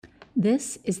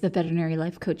This is the Veterinary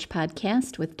Life Coach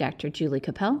Podcast with Dr. Julie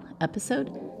Capel,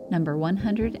 episode number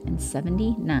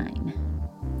 179.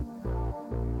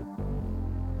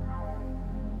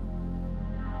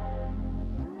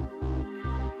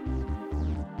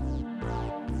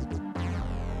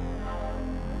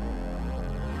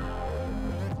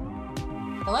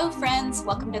 Hello, friends.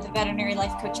 Welcome to the Veterinary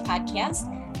Life Coach Podcast.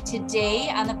 Today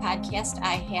on the podcast,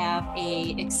 I have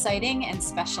an exciting and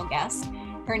special guest.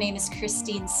 Her name is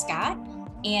Kristine Scott,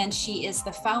 and she is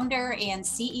the founder and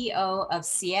CEO of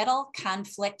Seattle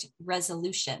Conflict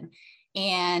Resolution.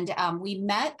 And we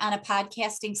met on a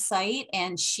podcasting site,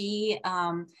 and she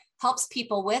helps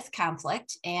people with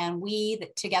conflict. And we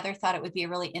together thought it would be a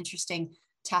really interesting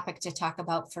topic to talk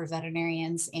about for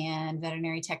veterinarians and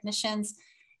veterinary technicians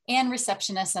and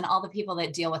receptionists and all the people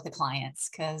that deal with the clients,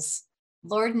 because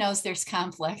Lord knows there's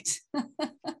conflict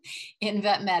in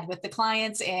vet med with the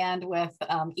clients and with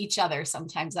each other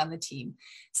sometimes on the team.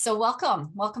 So welcome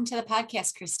to the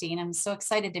podcast, Kristine. I'm so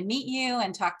excited to meet you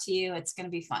and talk to you. It's going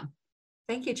to be fun.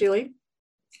 Thank you, Julie.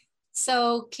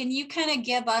 So can you kind of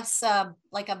give us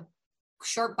like a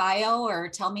short bio or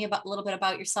tell me a little bit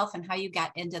about yourself and how you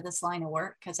got into this line of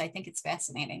work? Because I think it's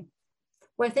fascinating.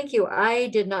 Well, thank you. I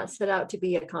did not set out to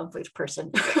be a conflict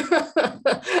person.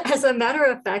 As a matter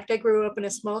of fact, I grew up in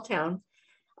a small town.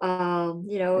 I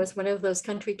was one of those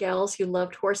country gals who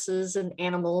loved horses and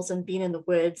animals and being in the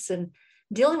woods, and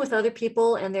dealing with other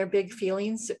people and their big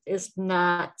feelings is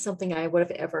not something I would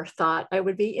have ever thought I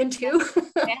would be into.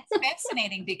 That's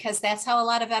fascinating because that's how a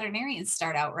lot of veterinarians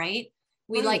start out, right?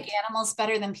 We like animals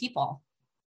better than people.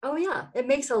 Oh yeah, it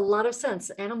makes a lot of sense.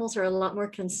 Animals are a lot more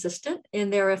consistent in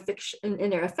their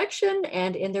affection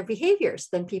and in their behaviors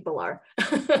than people are.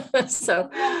 So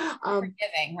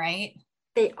forgiving, right?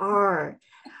 They are.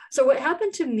 So what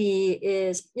happened to me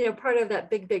is, part of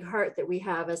that big heart that we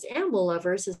have as animal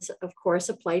lovers is, of course,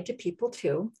 applied to people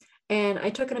too. And I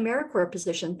took an AmeriCorps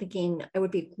position thinking it would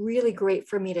be really great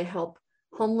for me to help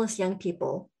homeless young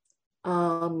people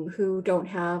who don't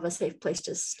have a safe place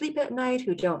to sleep at night,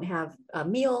 who don't have a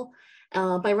meal,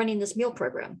 by running this meal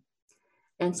program.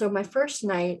 And so my first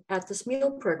night at this meal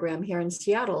program here in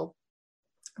Seattle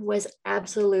was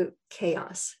absolute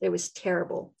chaos. It was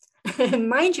terrible. And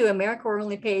mind you, AmeriCorps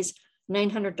only pays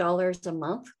 $900 a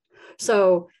month.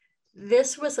 So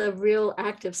this was a real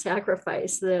act of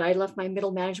sacrifice that I left my middle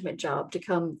management job to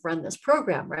come run this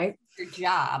program, right? Your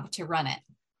job to run it.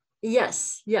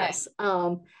 Yes. Okay.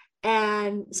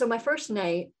 And so my first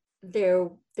night, there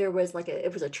was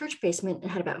it was a church basement. It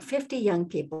had about 50 young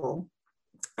people.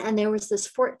 And there was this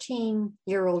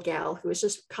 14-year-old gal who was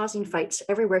just causing fights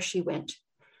everywhere she went.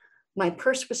 My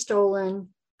purse was stolen.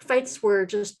 Fights were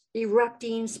just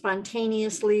erupting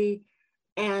spontaneously,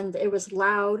 and it was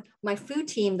loud. My food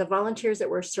team, the volunteers that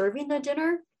were serving the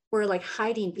dinner, were like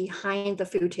hiding behind the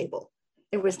food table.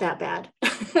 It was that bad.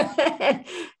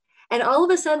 And all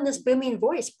of a sudden, this booming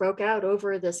voice broke out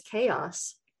over this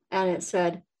chaos. And it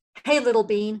said, "Hey, little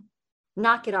bean,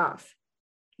 knock it off.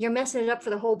 You're messing it up for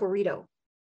the whole burrito."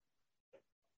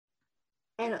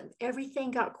 And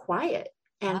everything got quiet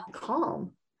and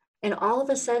calm. And all of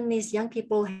a sudden, these young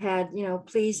people had,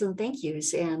 please and thank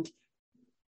yous. And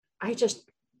I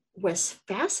just was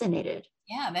fascinated.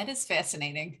 Yeah, that is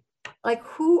fascinating. Like,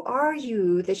 who are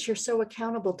you that you're so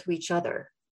accountable to each other?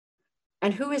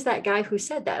 And who is that guy who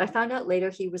said that? I found out later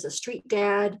he was a street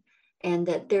dad, and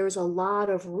that there's a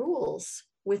lot of rules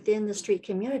within the street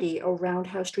community around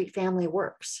how street family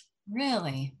works.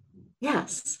 Really?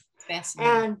 Yes.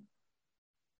 Fascinating. And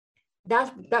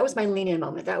that was my lean-in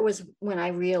moment. That was when I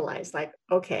realized, like,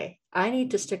 okay, I need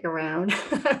to stick around.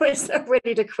 I was so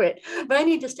ready to quit, but I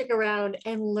need to stick around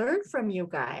and learn from you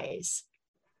guys.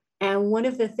 And one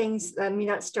of the things,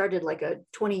 that started like a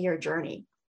 20-year journey.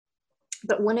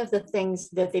 But one of the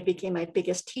things that they became my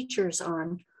biggest teachers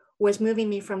on was moving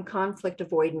me from conflict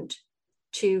avoidant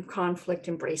to conflict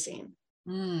embracing.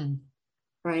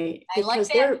 Right? I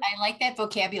like that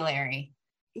vocabulary.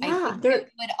 Yeah, I think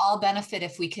we would all benefit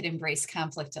if we could embrace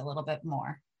conflict a little bit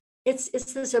more. It's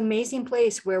this amazing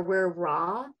place where we're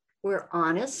raw, we're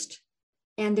honest,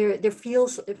 and it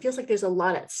feels like there's a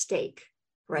lot at stake,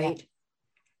 right? Yeah.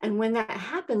 And when that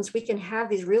happens, we can have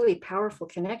these really powerful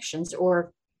connections,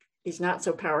 or these not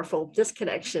so powerful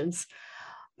disconnections.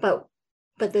 But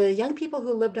the young people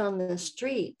who lived on the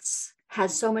streets had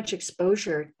so much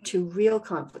exposure to real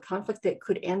conflict that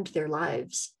could end their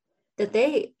lives, that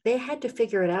they had to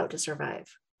figure it out to survive.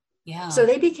 Yeah. So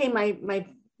they became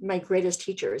my greatest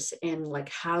teachers in like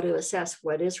how to assess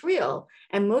what is real.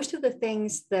 And most of the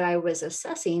things that I was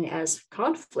assessing as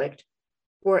conflict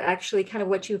were actually kind of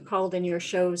what you called in your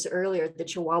shows earlier, the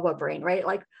Chihuahua brain, right?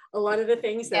 Like a lot of the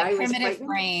things that I was primitive frightened.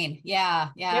 brain. Yeah.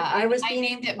 Yep, I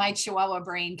named it my Chihuahua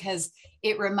brain because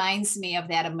it reminds me of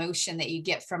that emotion that you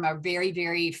get from a very,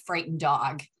 very frightened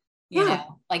dog. You Yeah.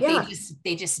 know, like Yeah.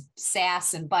 they just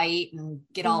sass and bite and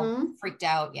get all freaked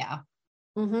out. Yeah.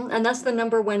 And that's the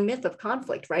number one myth of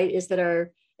conflict, right? Is that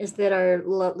our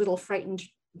little frightened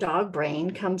dog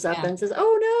brain comes up and says,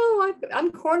 "Oh no,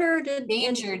 I'm cornered."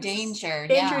 Danger,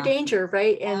 yeah. Danger,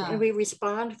 right? Yeah. And we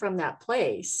respond from that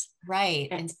place, right?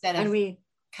 Instead of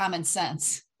common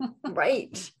sense.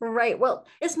 right. Well,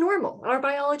 it's normal. Our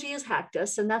biology has hacked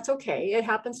us, and that's okay. It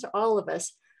happens to all of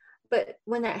us. But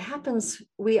when that happens,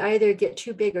 we either get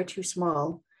too big or too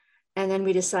small, and then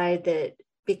we decide that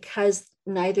because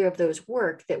neither of those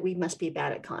work, that we must be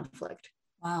bad at conflict.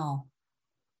 Wow.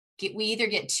 We either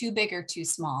get too big or too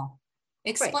small.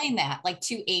 Explain that, like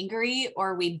too angry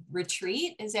or we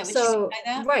retreat. Is that what you mean by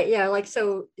that? Right. Yeah. Like,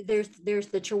 so there's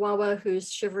the Chihuahua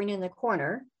who's shivering in the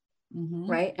corner,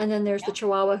 right? And then there's the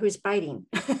Chihuahua who's biting.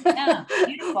 Yeah,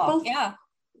 beautiful.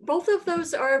 Both of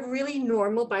those are really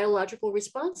normal biological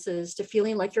responses to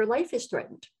feeling like your life is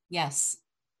threatened. Yes.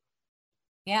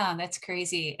 Yeah, that's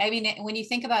crazy. I mean, when you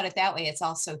think about it that way, it's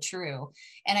also true.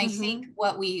 And I think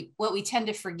what we tend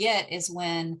to forget is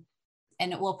when,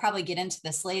 and we'll probably get into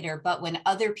this later, but when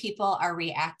other people are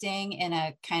reacting in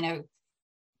a kind of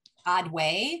odd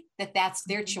way, that's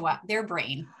their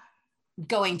brain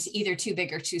going to either too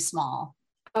big or too small.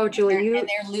 Oh, Julie, and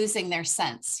they're losing their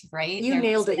sense, right? You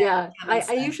nailed it. Yeah.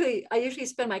 I usually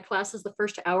spend my classes the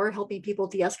first hour helping people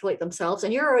de-escalate themselves.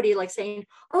 And you're already like saying,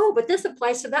 oh, but this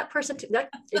applies to that person too. That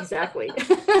exactly.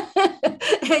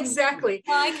 Exactly.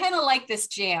 Well, I kind of like this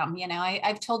jam. You know,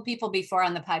 I've told people before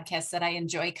on the podcast that I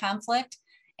enjoy conflict.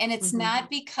 And it's not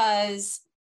because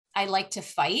I like to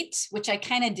fight, which I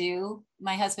kind of do.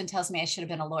 My husband tells me I should have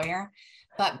been a lawyer.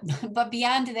 But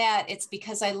beyond that, it's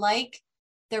because I like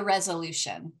the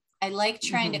resolution. I like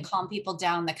trying to calm people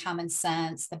down, the common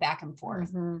sense, the back and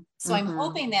forth. So I'm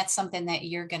hoping that's something that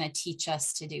you're going to teach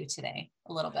us to do today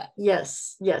a little bit.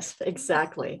 Yes,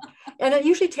 exactly. And it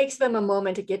usually takes them a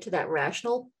moment to get to that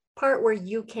rational part where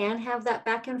you can have that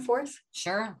back and forth.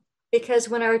 Sure. Because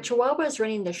when our Chihuahua is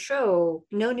running the show,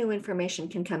 no new information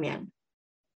can come in.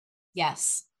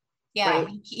 Yes. Yeah.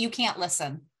 Right? You can't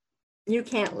listen. You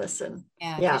can't listen.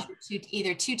 Yeah. You're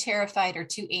either too terrified or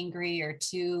too angry or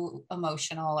too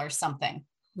emotional or something.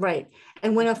 Right.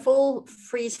 And when a full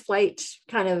freeze flight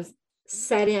kind of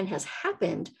set in has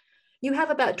happened, you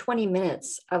have about 20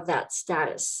 minutes of that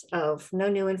status of no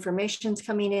new information's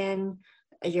coming in.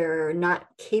 You're not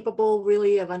capable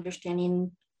really of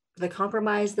understanding the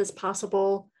compromise that's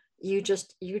possible. You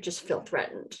just feel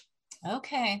threatened.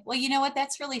 Okay. Well, you know what?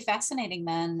 That's really fascinating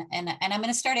then. And I'm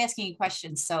going to start asking you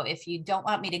questions. So if you don't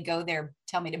want me to go there,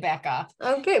 tell me to back off.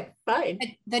 Okay, fine.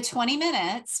 The 20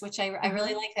 minutes, which I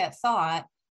really like that thought.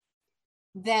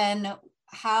 Then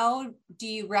how do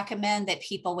you recommend that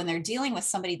people, when they're dealing with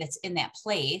somebody that's in that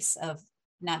place of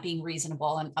not being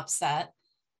reasonable and upset,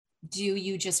 do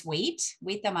you just wait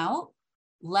them out,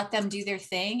 let them do their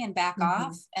thing and back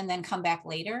off and then come back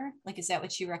later? Like, is that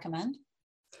what you recommend?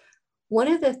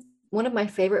 One of my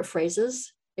favorite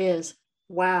phrases is,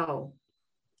 wow,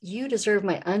 you deserve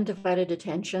my undivided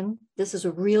attention. This is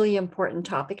a really important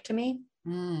topic to me.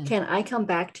 Can I come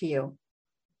back to you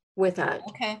with that?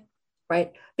 Okay.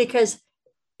 Right? Because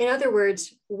in other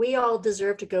words, we all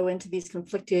deserve to go into these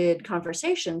conflicted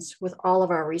conversations with all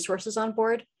of our resources on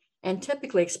board. And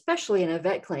typically, especially in a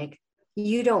vet clinic,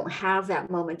 you don't have that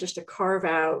moment just to carve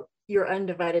out your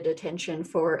undivided attention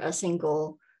for a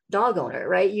single dog owner,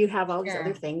 right? You have all these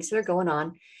other things that are going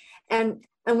on. And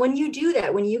when you do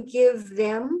that, when you give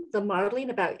them the modeling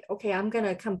about, okay, I'm going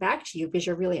to come back to you because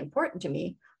you're really important to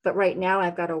me, but right now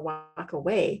I've got to walk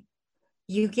away.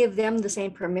 You give them the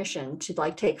same permission to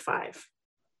like take 5.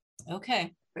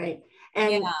 Okay. Right.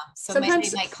 And so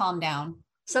sometimes they might calm down.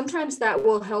 Sometimes that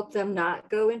will help them not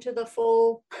go into the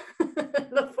full-fledged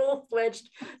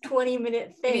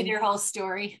 20-minute thing. Maybe their whole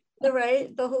story.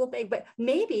 Right, the whole thing. But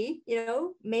maybe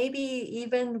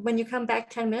even when you come back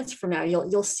 10 minutes from now,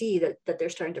 you'll see that they're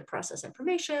starting to process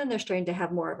information. They're starting to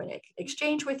have more of an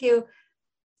exchange with you.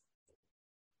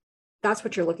 That's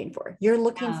what you're looking for. You're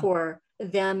looking for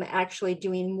them actually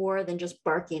doing more than just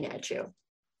barking at you.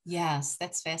 Yes,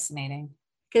 that's fascinating.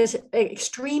 Because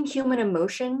extreme human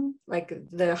emotion, like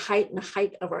the height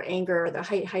of our anger, or the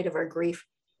height of our grief,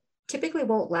 typically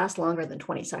won't last longer than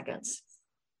 20 seconds.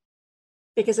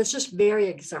 Because it's just very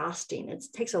exhausting. It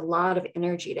takes a lot of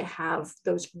energy to have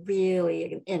those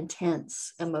really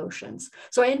intense emotions.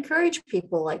 So I encourage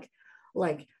people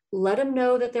like let them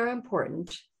know that they're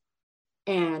important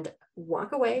and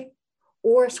walk away,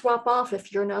 or swap off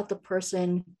if you're not the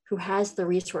person who has the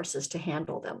resources to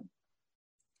handle them.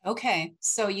 Okay.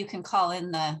 So you can call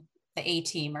in the A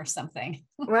team or something.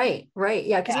 Right.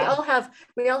 Yeah. Because Yeah.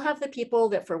 we all have the people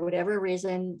that for whatever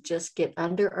reason just get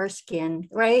under our skin.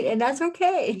 Right. And that's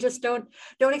okay. Just don't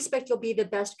expect you'll be the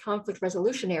best conflict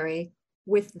resolutionary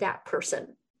with that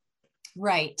person.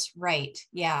 Right.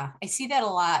 Yeah. I see that a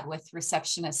lot with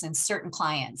receptionists and certain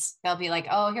clients. They'll be like,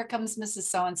 oh, here comes Mrs.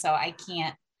 So-and-so. I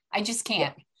just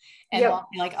can't. Yep. And we'll Yep.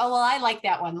 be like, oh, well, I like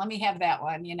that one. Let me have that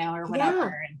one, or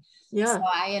whatever. Yeah. And so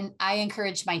Yeah. I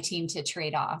encourage my team to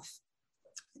trade off.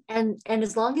 And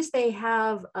as long as they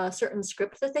have a certain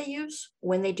script that they use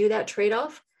when they do that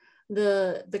trade-off,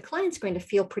 the client's going to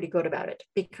feel pretty good about it,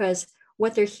 because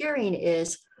what they're hearing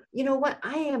is, you know what,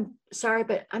 I am sorry,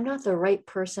 but I'm not the right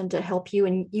person to help you,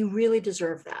 and you really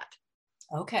deserve that.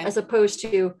 Okay. As opposed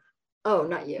to, oh,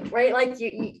 not you, right? Like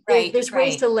Right. there's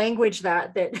ways to language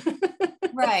that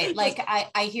Right. Like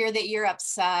I hear that you're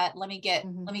upset. Let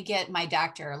Mhm. me get my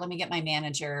doctor. Let me get my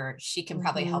manager. She can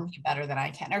probably help Mhm. you better than I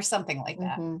can, or something like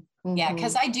that. Mhm. Yeah.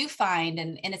 Cause Mhm. I do find,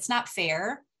 and it's not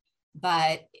fair,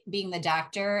 but being the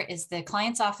doctor is the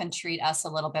clients often treat us a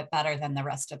little bit better than the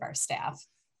rest of our staff.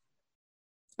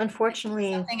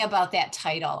 Unfortunately, Something about that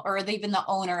title, or even the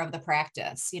owner of the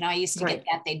practice. I used to get right.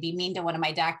 that they'd be mean to one of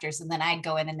my doctors, and then I'd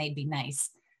go in and they'd be nice.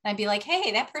 And I'd be like,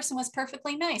 hey, that person was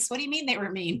perfectly nice. What do you mean they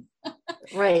were mean?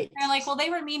 Right. They're like, well,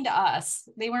 they were mean to us.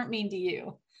 They weren't mean to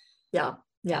you. Yeah.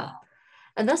 Yeah. Yeah.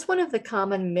 And that's one of the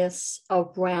common myths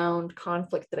around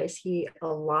conflict that I see a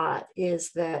lot,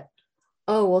 is that,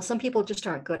 oh, well, some people just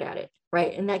aren't good at it.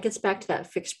 Right. And that gets back to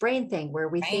that fixed brain thing where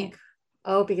we Right. think,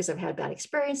 oh, because I've had bad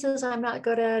experiences, I'm not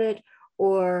good at it.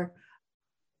 Or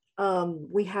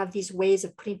we have these ways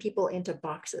of putting people into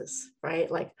boxes, right?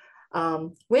 Like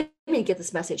women get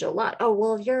this message a lot. Oh,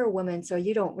 well, you're a woman, so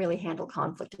you don't really handle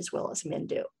conflict as well as men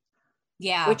do,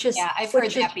 Yeah. which is Yeah. I've heard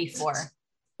which is that before.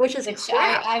 which is Which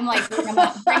crap. I'm like, bring them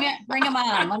on, bring them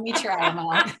on. Let me try them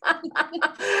out.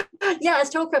 Yeah, it's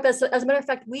total crap. As a matter of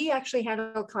fact, we actually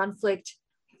handle conflict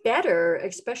better,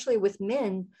 especially with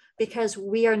men, because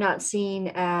we are not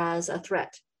seen as a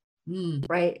threat, Mm.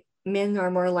 right? Men are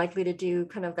more likely to do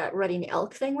kind of that rutting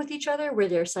elk thing with each other, where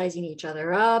they're sizing each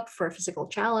other up for a physical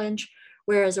challenge.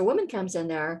 Whereas a woman comes in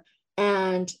there,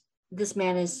 and this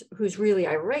man who's really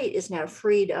irate is now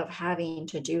freed of having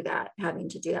to do that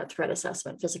threat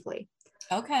assessment physically.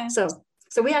 Okay. So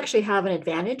we actually have an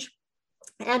advantage.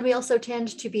 And we also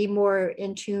tend to be more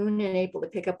in tune and able to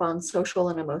pick up on social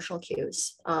and emotional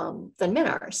cues than men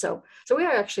are. So we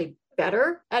are actually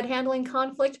better at handling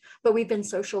conflict, but we've been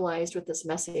socialized with this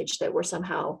message that we're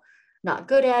somehow not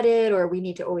good at it, or we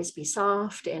need to always be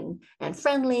soft and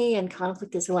friendly, and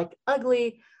conflict is like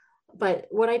ugly. But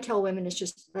what I tell women is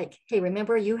just like, hey,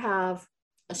 remember, you have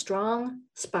a strong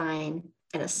spine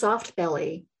and a soft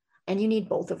belly, and you need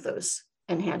both of those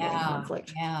in handling Yeah.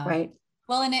 conflict, Yeah. right?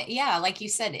 Well, and yeah, like you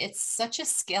said, it's such a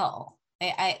skill.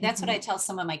 That's what I Mm-hmm. tell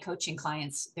some of my coaching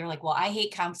clients. They're like, well, I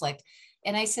hate conflict.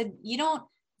 And I said,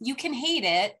 you can hate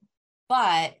it,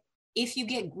 but if you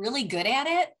get really good at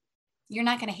it, you're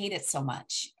not going to hate it so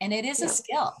much. And it is a Yeah,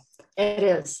 skill. it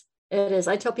is. It is.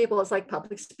 I tell people it's like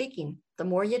public speaking. The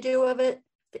more you do of it,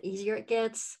 the easier it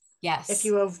gets. If Yes.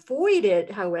 you avoid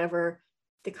it, however,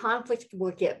 the conflict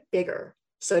will get bigger.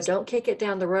 So don't kick it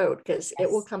down the road, because it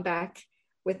will Yes. come back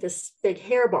with this big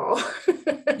hairball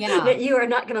Yeah. that you are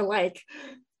not going to like.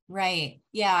 Right.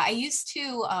 Yeah. I used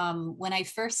to, when I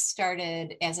first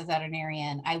started as a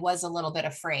veterinarian, I was a little bit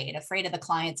afraid of the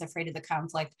clients, afraid of the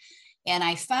conflict. And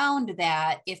I found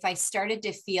that if I started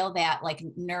to feel that like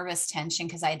nervous tension,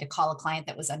 because I had to call a client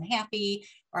that was unhappy,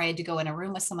 or I had to go in a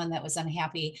room with someone that was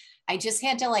unhappy, I just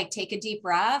had to like take a deep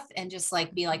breath and just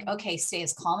like be like, okay, stay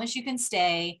as calm as you can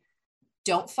stay.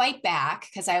 Don't fight back.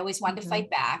 Cause I always wanted to Mm-hmm. fight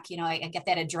back. I get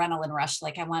that adrenaline rush.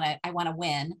 Like I want to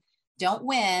win. Don't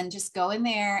win. Just go in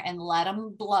there and let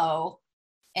them blow.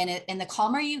 And the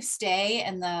calmer you stay,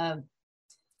 and the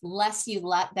less you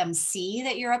let them see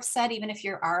that you're upset, even if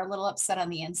you are a little upset on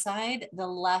the inside, the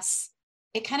less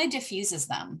it kind of diffuses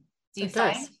them. Do you It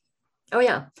find? does. Oh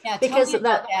yeah, Yeah. Tell because me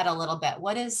about that that a little bit.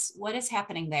 What is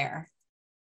happening there?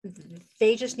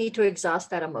 they just need to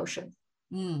exhaust that emotion,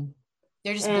 Mm.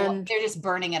 and They're just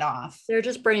burning it off. they're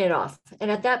just burning it off. And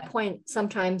at that point,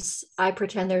 sometimes I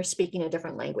pretend they're speaking a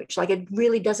different language. Like, it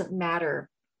really doesn't matter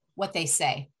What they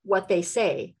say. what they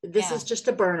say. This Yeah. is just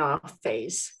a burn off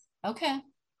phase. Okay.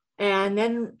 And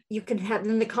then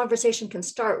then the conversation can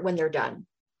start when they're done.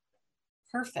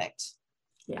 Perfect.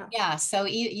 Yeah. Yeah. So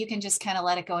you can just kind of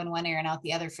let it go in one ear and out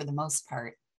the other for the most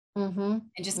part. Mm-hmm.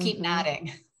 and just keep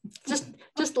nodding.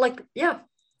 Just like, yeah.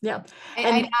 I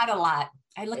And nod a lot.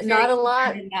 I look very not a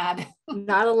lot, concerned and nod.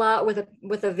 not a lot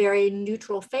with a very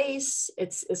neutral face.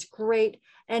 It's great.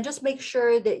 And just make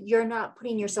sure that you're not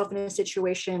putting yourself in a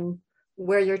situation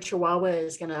where your chihuahua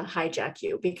is going to hijack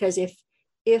you, because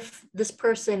if this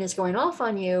person is going off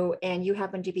on you and you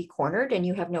happen to be cornered and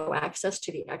you have no access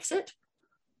to the exit,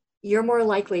 you're more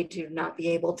likely to not be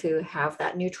able to have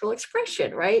that neutral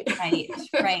expression, right?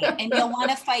 Right. And you'll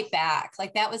want to fight back.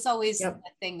 Like that was always Yep.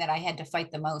 the thing that I had to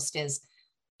fight the most, is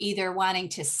either wanting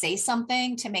to say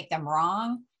something to make them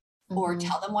wrong, or Mm-hmm.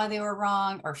 tell them why they were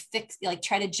wrong, or like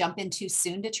try to jump in too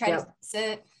soon to try to Yep. fix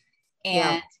it.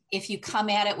 Yeah. And if you come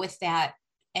at it with that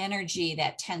energy,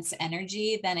 that tense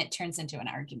energy, then it turns into an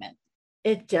argument.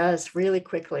 It does really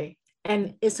quickly.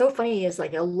 And it's so funny is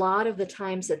like a lot of the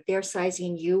times that they're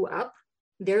sizing you up,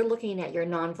 they're looking at your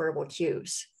nonverbal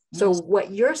cues. So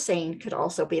what you're saying could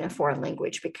also be in a foreign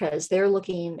language, because they're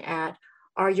looking at,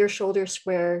 are your shoulders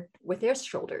square with their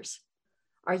shoulders?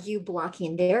 Are you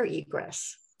blocking their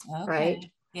egress? Okay.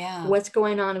 Right? Yeah. What's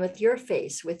going on with your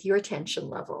face, with your tension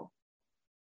level?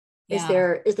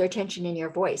 Yeah. Is there tension in your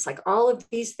voice? Like all of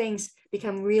these things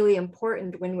become really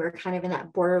important when we're kind of in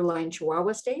that borderline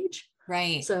Chihuahua stage.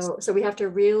 Right. So we have to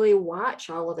really watch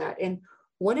all of that. And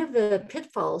one of the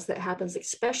pitfalls that happens,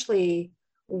 especially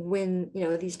when, you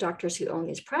know, these doctors who own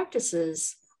these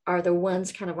practices are the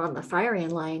ones kind of on the firing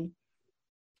line,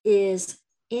 is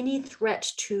any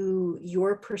threat to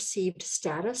your perceived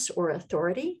status or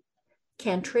authority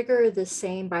can trigger the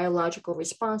same biological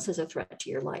response as a threat to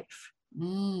your life.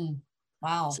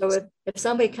 Wow. So if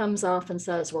somebody comes off and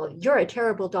says, well, you're a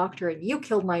terrible doctor and you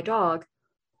killed my dog,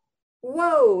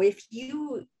 whoa, if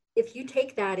you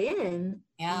take that in,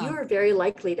 you're very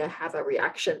likely to have a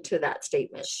reaction to that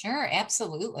statement. Sure,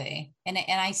 absolutely. And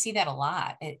I see that a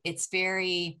lot. It's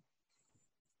very,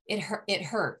 it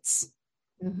hurts.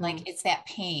 Mm-hmm. Like it's that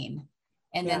pain.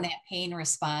 And then that pain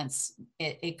response,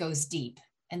 it goes deep.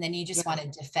 And then you just want to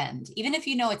defend, even if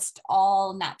you know it's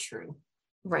all not true.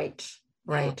 Right.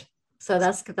 So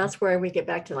that's where we get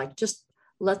back to like, just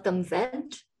let them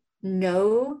vent.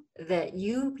 Know that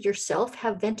you yourself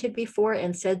have vented before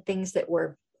and said things that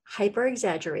were hyper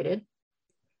exaggerated.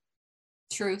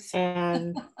 Truth.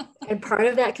 And part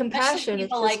of that compassion is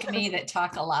people like me that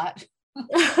talk a lot.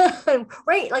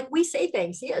 Right, like we say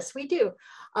things. Yes, we do.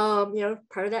 You know,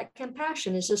 part of that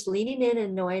compassion is just leaning in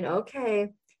and knowing,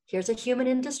 okay, here's a human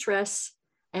in distress,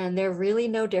 and they're really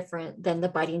no different than the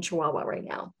biting Chihuahua right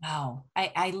now. Wow,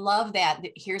 I love that.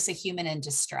 Here's a human in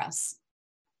distress,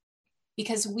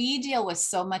 because we deal with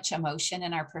so much emotion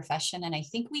in our profession, and I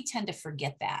think we tend to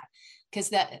forget that,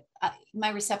 because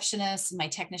my receptionists, my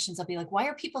technicians will be like, why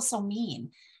are people so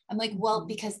mean? I'm like, well,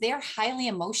 because they're highly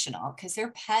emotional, because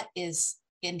their pet is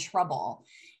in trouble,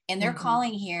 and they're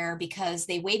calling here because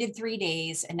they waited 3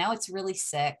 days and now it's really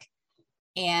sick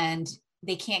and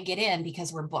they can't get in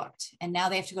because we're booked, and now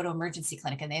they have to go to emergency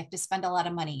clinic and they have to spend a lot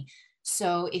of money.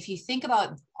 So if you think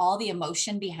about all the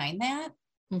emotion behind that,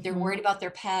 they're worried about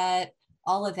their pet,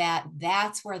 all of that,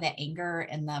 that's where the anger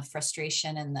and the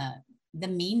frustration and the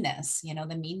meanness, you know,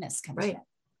 the meanness comes right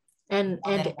from.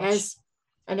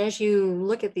 And as you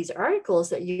look at these articles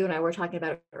that you and I were talking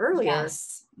about earlier,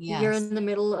 yes. You're in the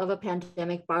middle of a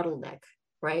pandemic bottleneck,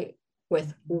 right?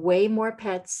 With way more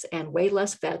pets and way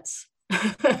less vets.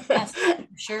 Yes,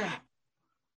 sure.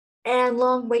 And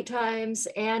long wait times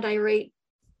and irate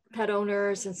pet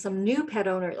owners and some new pet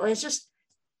owners.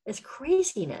 It's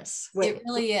craziness. It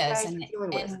really is. And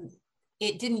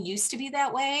it didn't used to be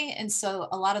that way. And so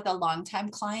a lot of the longtime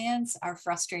clients are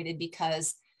frustrated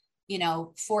because, you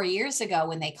know, 4 years ago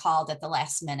when they called at the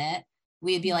last minute,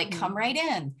 we'd be like, come right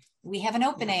in. We have an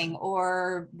opening,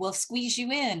 or we'll squeeze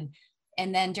you in.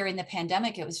 And then during the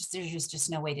pandemic, there's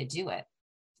just no way to do it.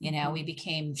 You know, we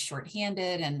became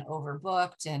shorthanded and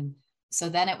overbooked. And so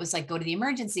then it was like, go to the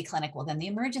emergency clinic. Well, then the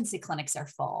emergency clinics are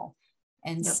full.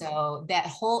 And so that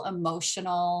whole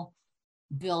emotional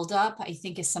buildup, I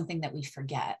think, is something that we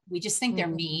forget. We just think they're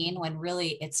mean, when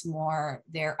really it's more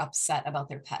they're upset about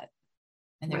their pet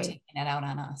and they're taking it out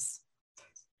on us.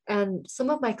 And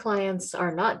some of my clients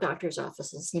are not doctors'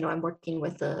 offices. You know, I'm working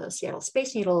with the Seattle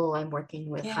Space Needle. I'm working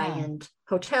with high-end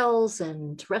hotels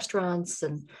and restaurants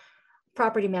and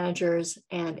property managers,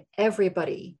 and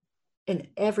everybody in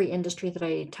every industry that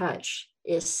I touch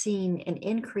is seeing an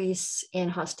increase in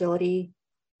hostility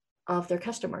of their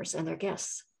customers and their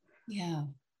guests. Yeah.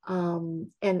 So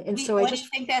what do you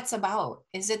think that's about?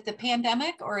 Is it the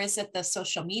pandemic, or is it the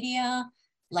social media,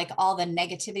 like all the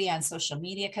negativity on social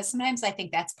media? Because sometimes I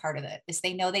think that's part of it, is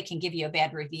they know they can give you a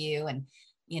bad review and,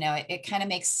 it kind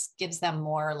of gives them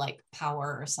more like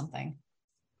power or something.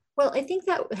 Well, I think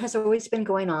that has always been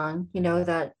going on,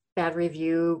 that bad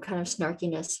review kind of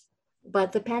snarkiness.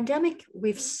 But the pandemic,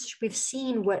 we've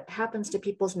seen what happens to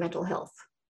people's mental health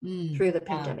through the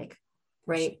Yeah, pandemic,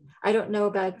 right? Sure. I don't know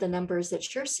about the numbers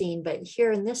that you're seeing, but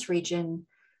here in this region,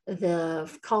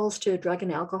 the calls to drug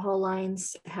and alcohol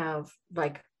lines have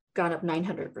like gone up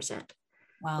 900%.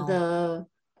 Wow. The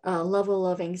level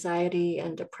of anxiety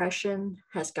and depression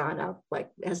has gone up,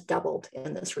 has doubled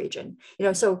in this region.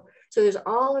 So there's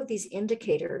all of these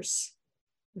indicators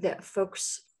that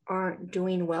folks aren't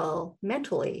doing well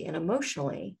mentally and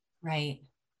emotionally. Right.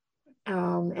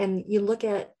 And you look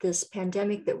at this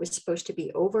pandemic that was supposed to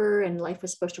be over and life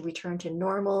was supposed to return to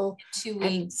normal. 2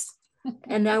 weeks.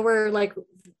 And now we're like,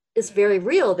 it's very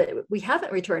real that we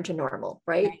haven't returned to normal,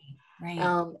 right?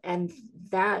 Right. And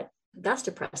that's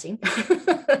depressing.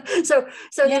 so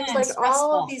yeah, there's like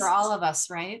all of these for all of us,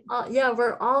 right? Yeah,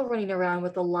 we're all running around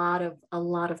with a lot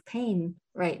of pain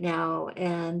right now,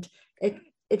 and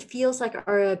it feels like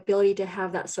our ability to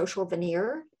have that social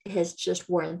veneer has just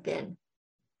worn thin.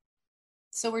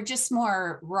 So we're just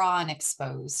more raw and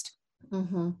exposed.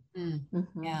 Mm-hmm.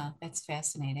 Yeah, that's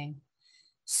fascinating.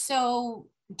 So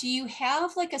do you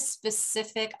have like a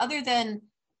specific, other than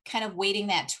kind of waiting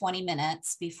that 20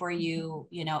 minutes before you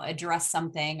address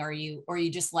something, or you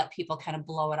just let people kind of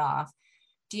blow it off,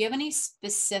 do you have any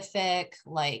specific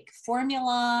like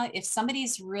formula if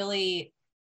somebody's really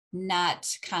not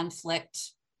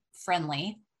conflict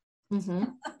friendly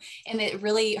and it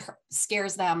really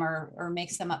scares them or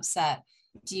makes them upset?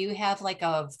 Do you have like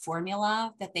a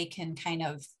formula that they can kind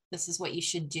of, this is what you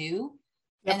should do?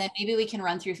 Yep. And then maybe we can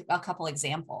run through a couple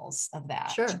examples of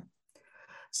that. Sure.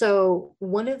 So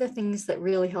one of the things that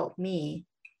really helped me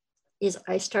is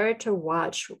I started to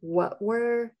watch what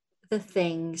were the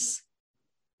things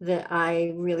that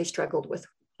I really struggled with,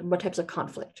 what types of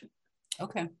conflict.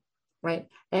 Okay. Right.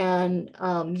 And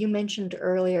you mentioned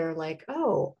earlier, like,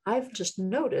 oh, I've just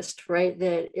noticed, right,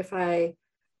 that if I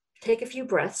take a few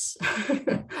breaths,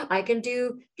 I can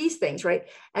do these things, right?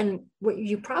 And what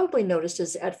you probably noticed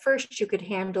is at first you could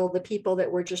handle the people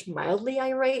that were just mildly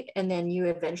irate, and then you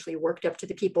eventually worked up to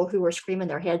the people who were screaming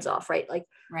their heads off, right? Like,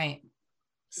 right.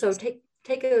 So take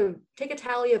a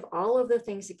tally of all of the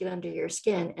things that get under your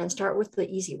skin and start with the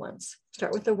easy ones.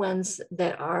 Start with the ones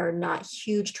that are not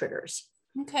huge triggers.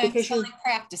 Okay, because so like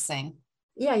practicing.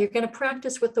 Yeah, you're going to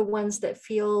practice with the ones that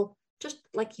feel just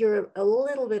like you're a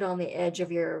little bit on the edge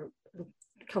of your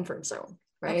comfort zone,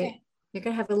 right? Okay. You're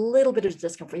going to have a little bit of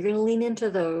discomfort. You're going to lean into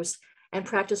those and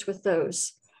practice with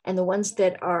those. And the ones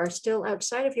that are still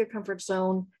outside of your comfort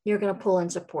zone, you're going to pull in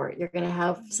support. You're going to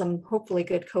have some hopefully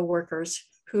good coworkers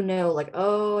who know, like,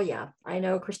 oh yeah, I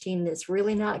know Kristine is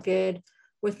really not good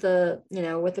with the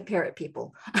parrot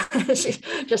people. She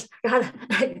just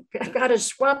gotta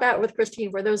swap out with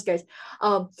Kristine for those guys.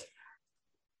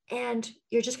 And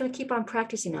you're just going to keep on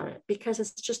practicing on it, because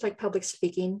it's just like public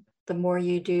speaking. The more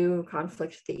you do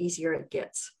conflict, the easier it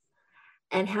gets.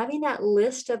 And having that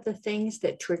list of the things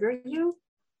that trigger you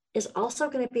is also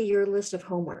going to be your list of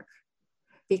homework,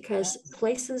 because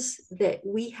places that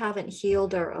we haven't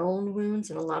healed our own wounds,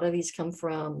 and a lot of these come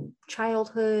from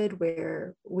childhood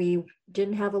where we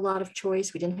didn't have a lot of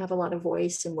choice, we didn't have a lot of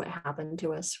voice in what happened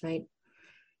to us, right?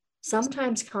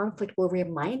 Sometimes conflict will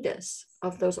remind us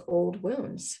of those old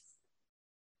wounds.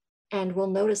 And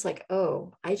we'll notice, like,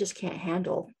 oh, I just can't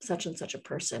handle such and such a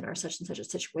person or such and such a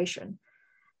situation.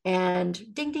 And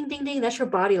ding, ding, ding, ding, that's your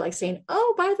body like saying,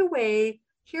 oh, by the way,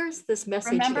 here's this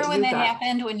message. Remember when that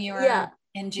happened when you were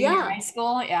in junior high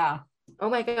school? Yeah.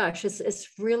 Oh my gosh, it's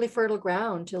really fertile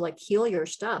ground to like heal your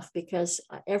stuff, because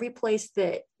every place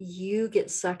that you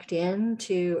get sucked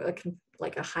into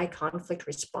a high conflict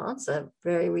response, a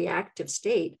very reactive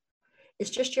state, it's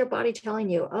just your body telling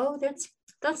you, oh, that's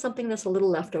something that's a little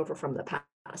left over from the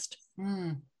past.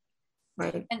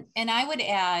 Right. And I would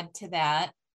add to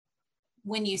that,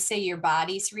 when you say your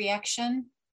body's reaction,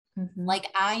 like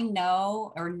I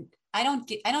know, or I don't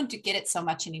get it so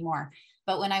much anymore.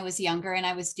 But when I was younger and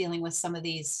I was dealing with some of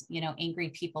these, angry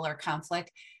people or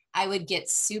conflict, I would get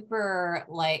super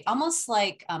almost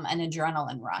like an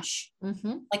adrenaline rush.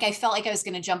 Like I felt like I was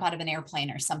going to jump out of an airplane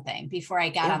or something before I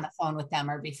got on the phone with them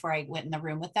or before I went in the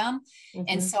room with them.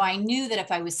 And so I knew that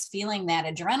if I was feeling that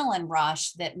adrenaline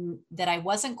rush, that I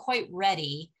wasn't quite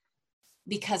ready,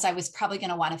 because I was probably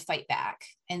going to want to fight back.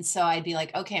 And so I'd be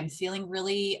like, okay, I'm feeling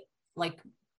really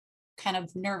kind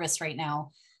of nervous right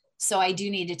now. So I do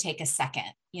need to take a second,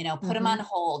 put them on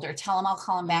hold, or tell them I'll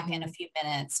call them back in a few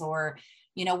minutes, or,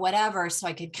 whatever. So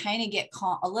I could kind of get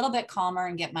a little bit calmer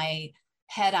and get my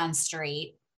head on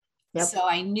straight. Yep. So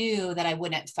I knew that I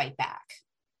wouldn't fight back.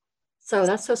 So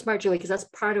that's so smart, Julie, because that's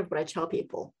part of what I tell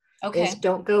people is Okay.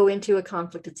 don't go into a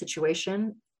conflicted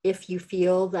situation. If you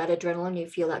feel that adrenaline, you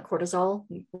feel that cortisol,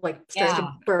 like starting to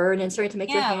Yeah. burn and starting to make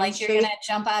your Yeah. hands Like you're going shake. to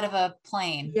jump out of a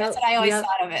plane. That's Yep. what I always Yep.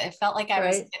 thought of it. It felt like I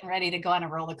was Right. getting ready to go on a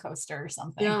roller coaster or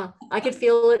something. Yeah. I could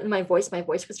feel it in my voice. My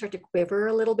voice would start to quiver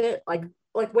a little bit. Like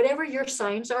whatever your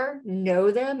signs are,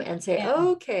 know them and say, Yeah.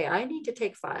 okay, I need to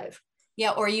take 5.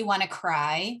 Yeah. Or you want to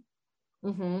cry.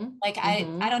 Mm-hmm. Like I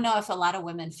Mm-hmm. don't know if a lot of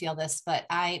women feel this, but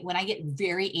when I get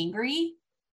very angry,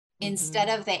 instead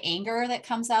Mm-hmm. of the anger that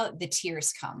comes out, the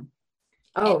tears come.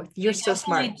 And Oh, you're you so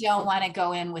smart. definitely don't want to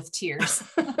go in with tears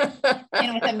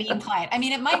and with a mean client. I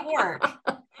mean, it might work.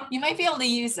 You might be able to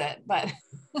use it, but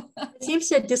It seems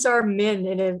to disarm men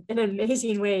in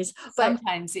amazing ways.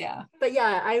 sometimes, yeah. But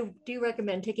yeah, I do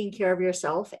recommend taking care of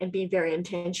yourself and being very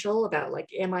intentional about like,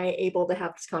 am I able to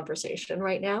have this conversation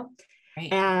right now?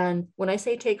 Right. And when I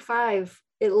say take 5,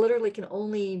 it literally can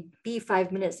only be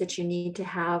 5 minutes that you need to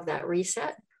have that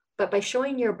reset. But by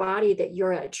showing your body that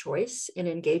you're at choice in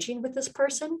engaging with this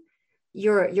person,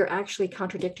 you're actually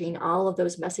contradicting all of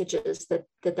those messages that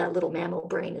little mammal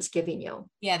brain is giving you.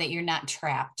 Yeah, that you're not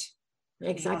trapped.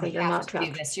 Exactly, You you're don't have not to do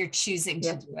trapped. this. You're choosing to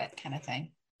Yep. do it, kind of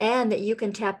thing. And that you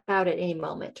can tap out at any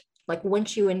moment. Like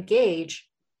once you engage,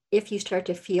 if you start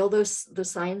to feel those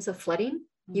signs of flooding,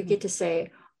 you get to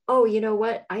say, oh, you know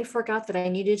what? I forgot that I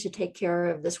needed to take care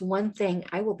of this one thing.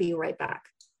 I will be right back.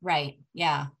 Right.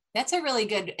 Yeah. That's a really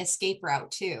good escape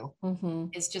route too. Mm-hmm.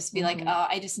 Is just be like, Mm-hmm. oh,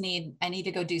 I need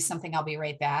to go do something. I'll be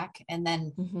right back. And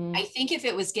then Mm-hmm. I think if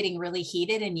it was getting really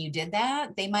heated and you did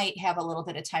that, they might have a little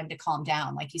bit of time to calm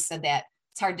down. Like you said, that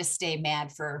it's hard to stay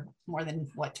mad for more than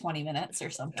 20 minutes or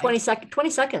something. 20 seconds 20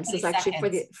 is actually seconds. for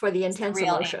the It's the intense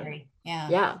real emotion. angry. Yeah.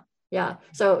 Yeah. Yeah.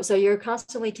 So you're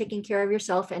constantly taking care of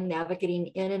yourself and navigating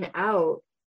in and out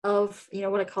of,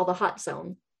 what I call the hot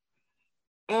zone.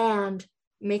 And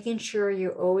making sure you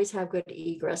always have good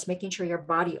egress, making sure your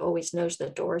body always knows the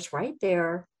door's right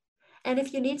there. And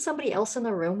if you need somebody else in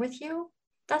the room with you,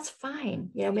 that's fine.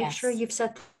 Make sure Yes. you've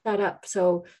set that up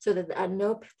so that at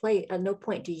no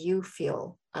point do you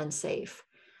feel unsafe.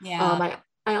 Yeah.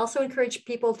 I also encourage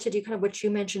people to do kind of what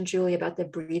you mentioned, Julie, about the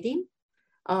breathing.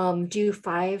 Do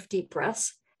 5 deep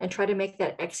breaths and try to make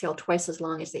that exhale twice as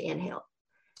long as the inhale.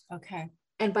 Okay.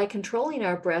 And by controlling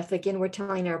our breath, again, we're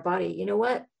telling our body, you know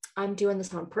what? I'm doing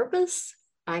this on purpose.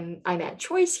 I'm at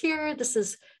choice here. This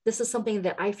is something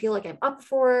that I feel like I'm up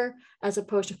for, as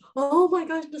opposed to, oh my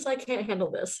goodness, I can't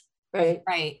handle this. Right.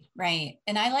 Right. Right.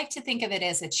 And I like to think of it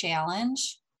as a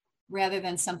challenge rather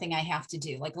than something I have to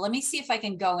do. Like, let me see if I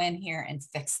can go in here and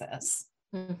fix this.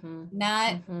 Mm-hmm.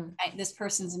 Not Mm-hmm. this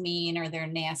person's mean or they're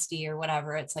nasty or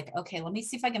whatever. It's like, okay, let me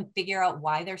see if I can figure out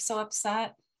why they're so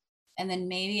upset. And then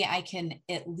maybe I can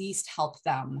at least help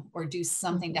them or do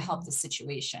something to help the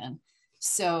situation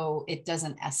so it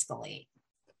doesn't escalate.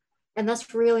 And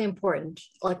that's really important.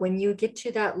 Like when you get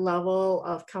to that level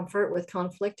of comfort with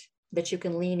conflict, that you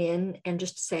can lean in and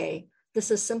just say, this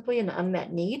is simply an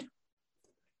unmet need.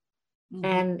 Mm-hmm.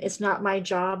 And it's not my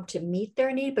job to meet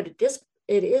their need, but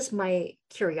it is my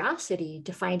curiosity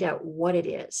to find out what it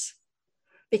is.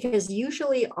 Because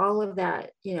usually all of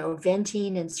that,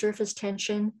 venting and surface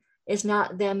tension is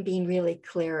not them being really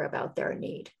clear about their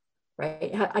need,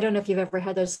 right? I don't know if you've ever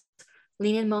had those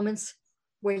lean in moments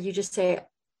where you just say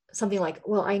something like,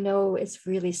 well, I know it's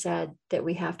really sad that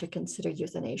we have to consider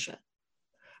euthanasia.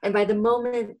 And at the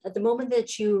moment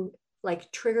that you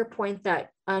like trigger point that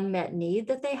unmet need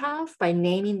that they have by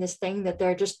naming this thing that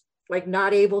they're just like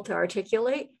not able to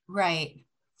articulate, right?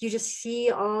 You just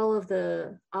see all of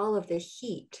the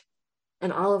heat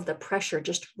and all of the pressure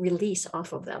just release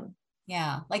off of them.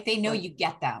 Yeah, like they know you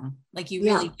get them, like you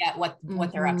really get what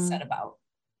they're upset about.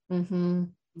 Mm-hmm.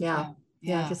 Yeah,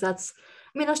 because that's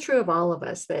true of all of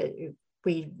us, that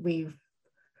we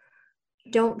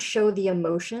don't show the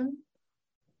emotion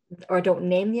or don't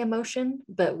name the emotion,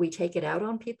 but we take it out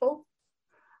on people.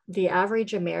 The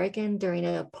average American, during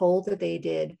a poll that they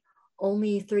did,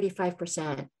 only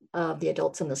 35% of the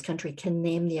adults in this country can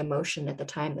name the emotion at the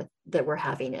time that we're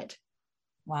having it.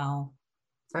 Wow.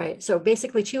 Right. So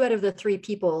basically 2 out of the 3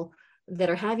 people that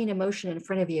are having emotion in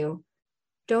front of you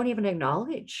don't even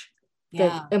acknowledge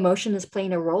that emotion is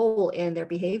playing a role in their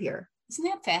behavior. Isn't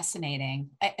that fascinating?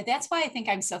 That's why I think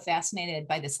I'm so fascinated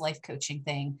by this life coaching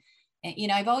thing.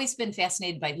 And, I've always been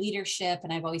fascinated by leadership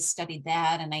and I've always studied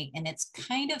that. And it's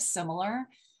kind of similar,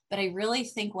 but I really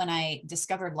think when I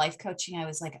discovered life coaching, I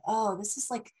was like, oh, this is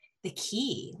like the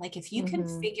key. Like if you can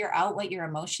figure out what your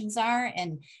emotions are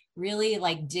and really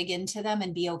like dig into them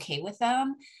and be okay with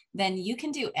them, then you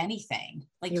can do anything.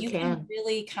 Like you can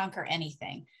really conquer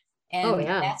anything. And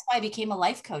that's why I became a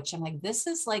life coach. I'm like, this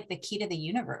is like the key to the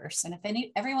universe. And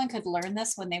if everyone could learn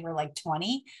this when they were like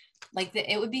 20, like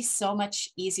it would be so much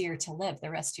easier to live the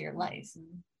rest of your life.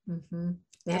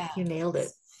 Yeah, you nailed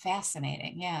it.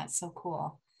 Fascinating. Yeah, it's so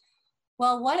cool.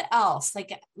 Well, what else?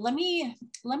 Like, let me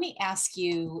ask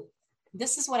you,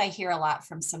 this is what I hear a lot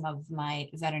from some of my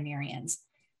veterinarians.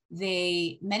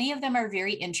 Many of them are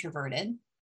very introverted.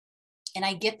 And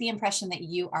I get the impression that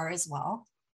you are as well.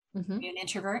 You're an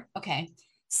introvert? Okay.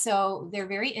 So they're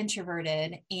very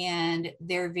introverted, and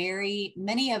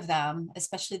many of them,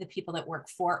 especially the people that work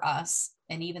for us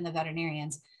and even the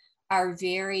veterinarians, are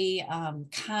very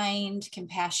kind,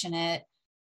 compassionate,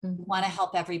 want to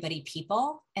help everybody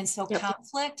people. And so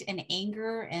conflict and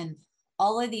anger and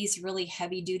all of these really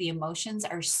heavy duty emotions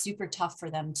are super tough for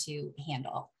them to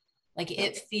handle. Like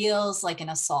it feels like an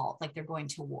assault, like they're going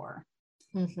to war.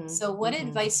 So what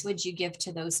advice would you give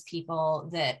to those people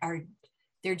that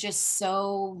they're just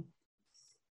so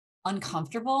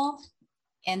uncomfortable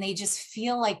and they just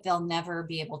feel like they'll never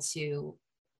be able to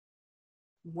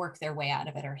work their way out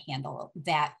of it or handle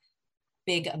that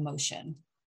big emotion?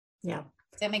 Yeah.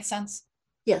 Does that make sense?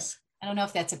 Yes. I don't know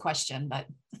if that's a question, but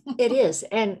it is.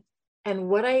 And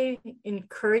what I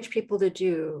encourage people to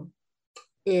do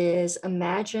is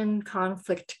imagine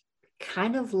conflict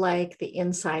kind of like the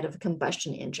inside of a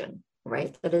combustion engine,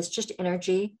 right? That is just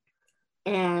energy.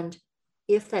 And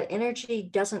if that energy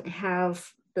doesn't have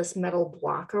this metal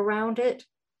block around it,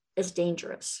 it's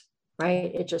dangerous,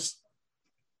 right? It just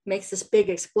makes this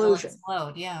big explosion. It'll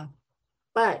explode, yeah.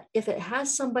 But if it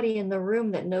has somebody in the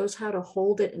room that knows how to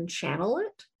hold it and channel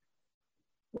it,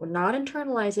 will not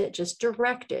internalize it, just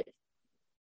direct it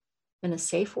in a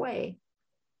safe way,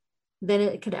 then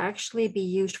it could actually be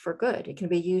used for good. It can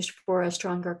be used for a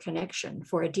stronger connection,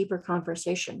 for a deeper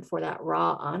conversation, for that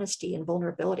raw honesty and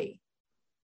vulnerability.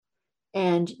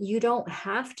 And you don't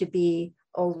have to be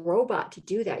a robot to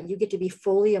do that. You get to be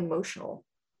fully emotional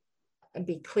and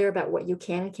be clear about what you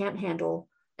can and can't handle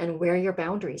and where your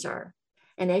boundaries are.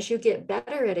 And as you get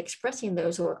better at expressing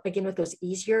those, or again, with those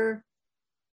easier,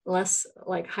 less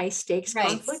like high stakes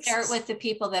conflicts. Start with the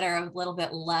people that are a little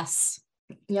bit less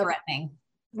threatening.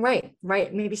 Right.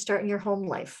 Maybe start in your home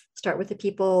life. Start with the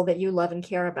people that you love and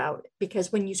care about,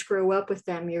 because when you screw up with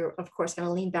them, you're of course going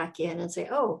to lean back in and say,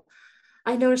 oh,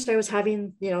 I noticed I was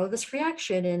having, this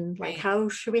reaction, and like, how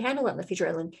should we handle it in the future?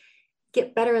 And then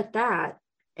get better at that,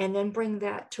 and then bring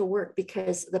that to work,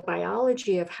 because the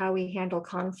biology of how we handle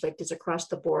conflict is across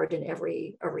the board in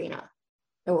every arena.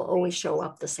 It will always show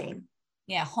up the same.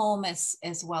 Yeah. Home as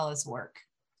well as work.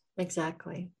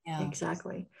 Exactly. Yeah.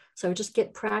 Exactly. So just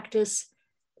get practice,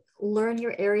 learn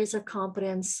your areas of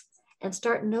competence, and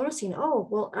start noticing, oh,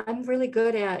 well, I'm really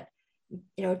good at,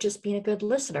 just being a good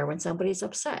listener when somebody's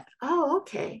upset. Oh,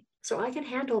 okay. So I can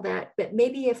handle that, but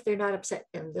maybe if they're not upset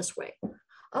in this way.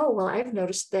 Oh, well, I've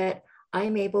noticed that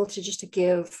I'm able to just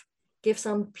give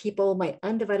some people my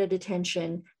undivided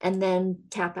attention and then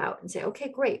tap out and say, okay,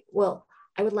 great. Well,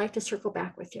 I would like to circle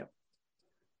back with you.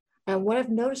 And what I've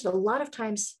noticed a lot of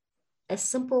times, a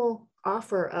simple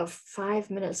offer of 5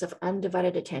 minutes of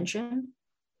undivided attention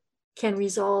can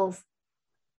resolve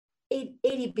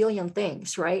 80 billion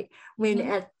things, right? When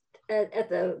at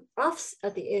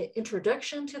the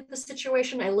introduction to the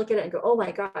situation, I look at it and go, oh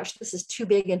my gosh, this is too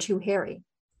big and too hairy.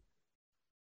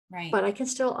 Right. But I can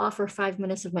still offer 5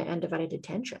 minutes of my undivided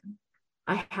attention.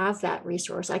 I have that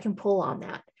resource. I can pull on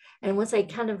that. And once I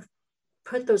kind of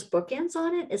put those bookends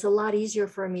on it, it's a lot easier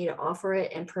for me to offer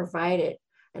it and provide it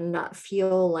and not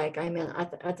feel like I'm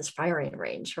at this firing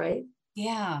range, right?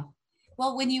 Yeah.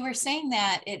 Well, when you were saying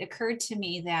that, it occurred to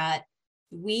me that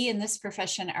we in this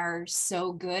profession are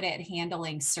so good at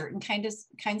handling certain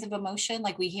kinds of emotion.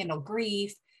 Like we handle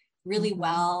grief really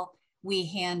well. We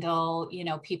handle,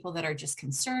 people that are just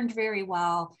concerned very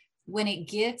well. When it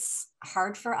gets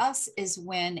hard for us is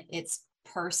when it's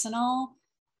personal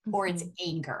or it's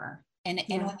anger. And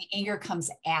when the anger comes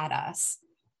at us.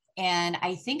 And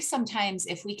I think sometimes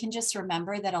if we can just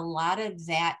remember that a lot of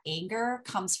that anger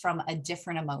comes from a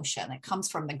different emotion, it comes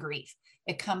from the grief,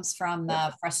 it comes from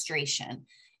the frustration.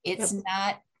 It's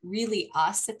not really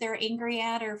us that they're angry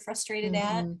at or frustrated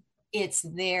at. It's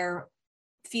their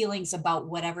feelings about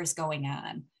whatever's going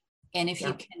on. And if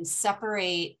you can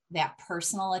separate that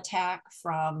personal attack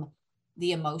from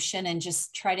the emotion and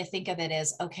just try to think of it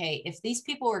as, okay, if these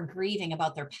people were grieving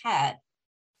about their pet,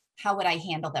 how would I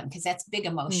handle them? Because that's big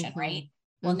emotion, right?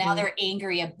 Well, now they're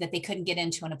angry that they couldn't get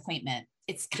into an appointment.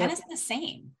 It's kind of the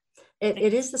same.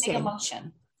 It is the Big same.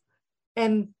 emotion.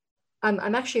 And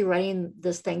I'm actually writing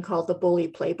this thing called the bully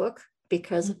playbook,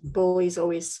 because bullies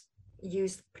always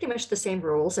use pretty much the same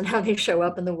rules and how they show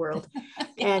up in the world.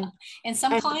 Yeah. And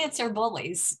some and clients are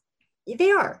bullies.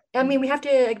 they are. I mean, we have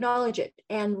to acknowledge it.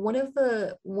 And one of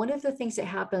the things that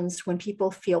happens when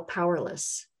people feel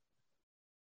powerless.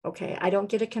 Okay, I don't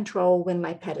get to control when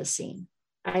my pet is seen.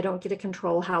 I don't get to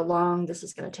control how long this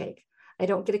is going to take. I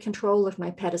don't get to control if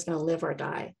my pet is going to live or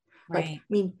die. Right. Like, I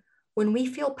mean, when we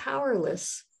feel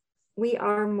powerless, we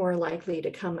are more likely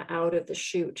to come out of the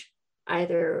chute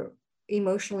either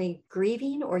emotionally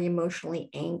grieving or emotionally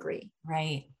angry.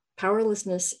 Right.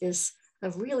 Powerlessness is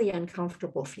a really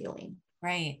uncomfortable feeling.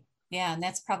 Right. Yeah. And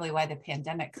that's probably why the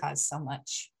pandemic caused so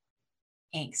much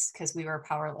angst, because we were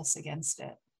powerless against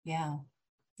it. Yeah.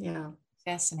 Yeah.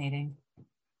 Fascinating.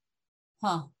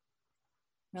 Huh.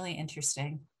 Really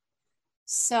interesting.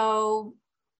 So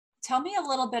tell me a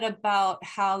little bit about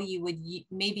how you would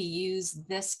maybe use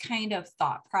this kind of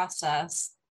thought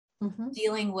process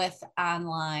dealing with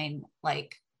online,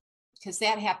 like, because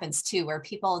that happens too, where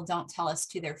people don't tell us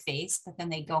to their face, but then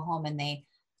they go home and they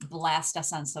blast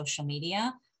us on social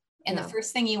media. And the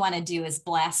first thing you want to do is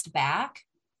blast back.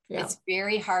 Yeah. It's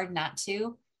very hard not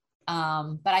to.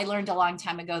 But I learned a long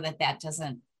time ago that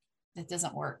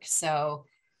doesn't work. So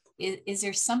is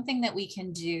there something that we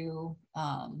can do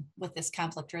with this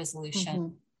conflict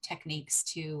resolution techniques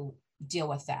to deal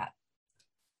with that?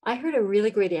 I heard a really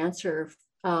great answer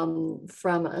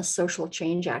from a social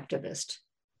change activist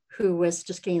who was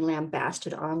just getting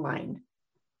lambasted online.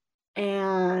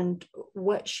 And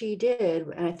what she did,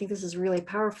 and I think this is really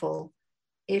powerful,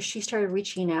 is she started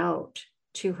reaching out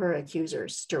to her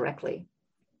accusers directly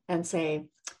and say,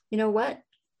 you know what,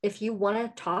 if you want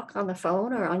to talk on the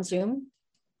phone or on Zoom,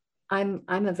 I'm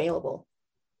available.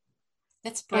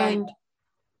 That's brilliant.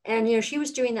 And you know, she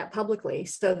was doing that publicly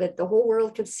so that the whole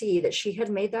world could see that she had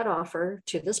made that offer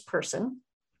to this person.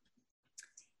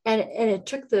 And it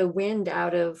took the wind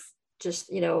out of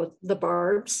just, you know, the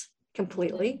barbs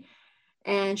completely.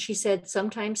 And she said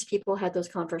sometimes people had those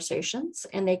conversations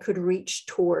and they could reach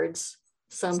towards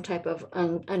some type of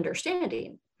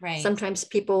understanding. Right. Sometimes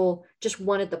people just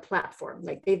wanted the platform,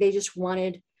 like they just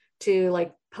wanted to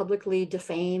like publicly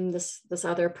defame this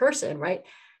other person, right?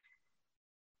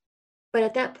 But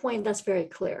at that point, that's very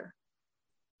clear.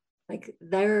 Like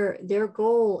their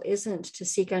goal isn't to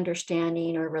seek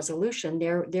understanding or resolution.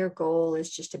 Their goal is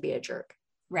just to be a jerk.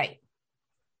 Right.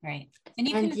 Right. And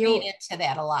you can read into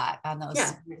that a lot on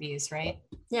those reviews, right?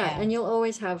 Yeah. And you'll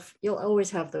always have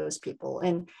those people.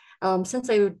 And since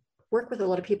I would work with a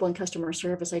lot of people in customer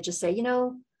service, I just say, you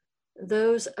know,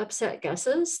 those upset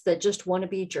gusses that just want to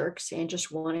be jerks and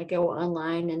just want to go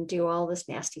online and do all this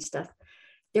nasty stuff,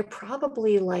 they're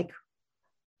probably like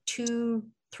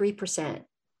 2-3%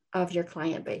 of your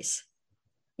client base.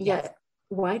 Yet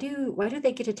why do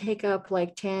they get to take up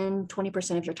like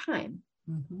 10-20% of your time?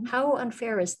 How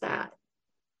unfair is that?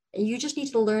 You just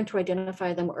need to learn to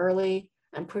identify them early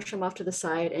and push them off to the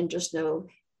side and just know,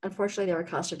 unfortunately, they're a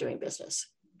cost of doing business.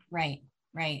 Right.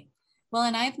 Well,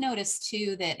 and I've noticed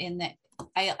too that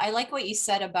I like what you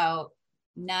said about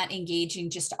not engaging,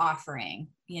 just offering,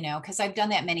 you know, because I've done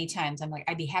that many times. I'm like,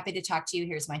 I'd be happy to talk to you.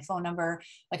 Here's my phone number.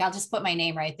 Like, I'll just put my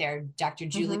name right there. Dr.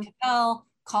 Julie Capel,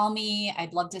 call me.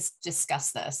 I'd love to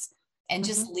discuss this, and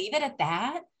just leave it at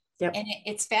that. Yep. And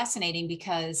it's fascinating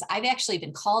because I've actually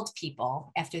been called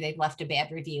people after they've left a bad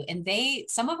review, and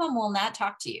some of them will not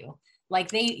talk to you.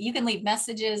 Like you can leave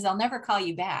messages. They'll never call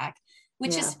you back,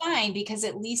 which is fine, because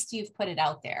at least you've put it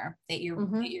out there that you're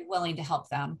willing to help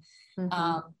them.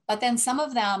 But then some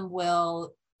of them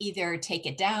will either take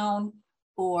it down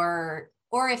or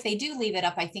if they do leave it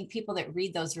up, I think people that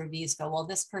read those reviews go, well,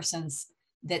 this person's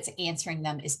that's answering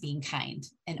them is being kind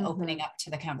and opening up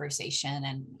to the conversation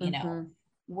and, you know,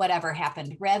 whatever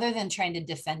happened, rather than trying to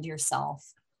defend yourself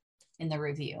in the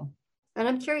review. And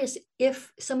I'm curious,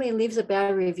 if somebody leaves a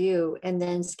bad review and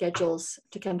then schedules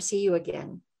to come see you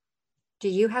again, do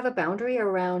you have a boundary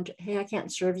around, hey, I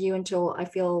can't serve you until I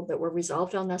feel that we're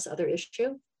resolved on this other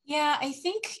issue? Yeah, I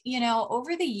think, you know,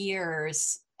 over the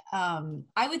years,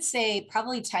 I would say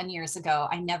probably 10 years ago,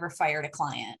 I never fired a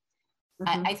client.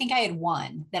 I think I had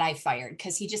one that I fired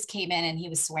because he just came in and he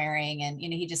was swearing and, you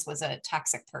know, he just was a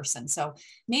toxic person. So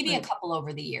maybe a couple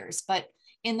over the years, but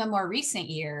in the more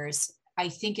recent years, I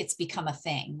think it's become a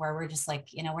thing where we're just like,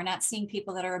 you know, we're not seeing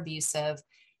people that are abusive.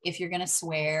 If you're going to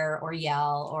swear or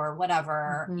yell or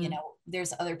whatever, you know,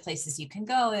 there's other places you can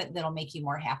go that'll make you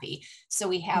more happy. So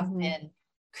we have been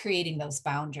creating those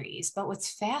boundaries. But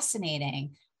what's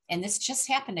fascinating, and this just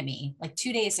happened to me like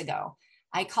 2 days ago,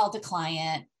 I called a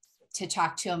client to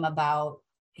talk to him about,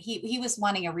 he was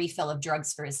wanting a refill of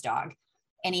drugs for his dog.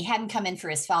 And he hadn't come in for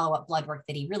his follow-up blood work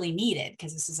that he really needed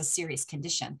because this is a serious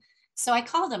condition. So I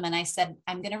called him and I said,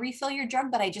 I'm going to refill your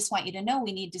drug, but I just want you to know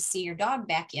we need to see your dog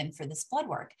back in for this blood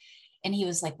work. And he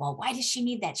was like, well, why does she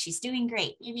need that? She's doing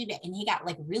great. And he got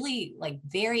like really like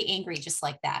very angry, just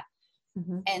like that.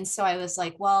 Mm-hmm. And so I was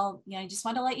like, well, I just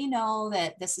want to let you know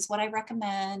that this is what I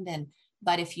recommend.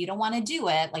 But if you don't want to do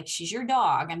it, like, she's your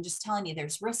dog, I'm just telling you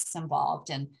there's risks involved.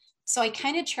 And so I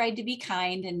kind of tried to be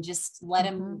kind and just let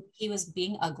him, he was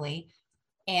being ugly.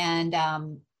 And,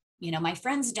 my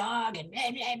friend's dog and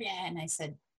blah, blah, blah. And I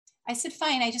said,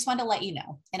 fine, I just wanted to let you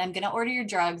know, and I'm going to order your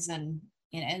drugs. And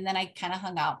then I kind of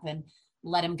hung up and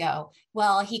let him go.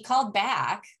 Well, he called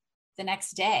back the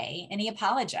next day and he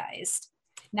apologized,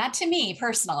 not to me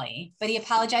personally, but he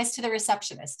apologized to the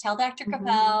receptionist. Tell Dr.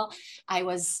 Capel, I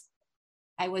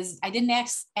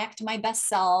didn't act my best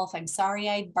self. I'm sorry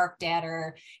I barked at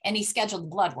her. And he scheduled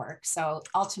blood work. So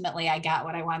ultimately I got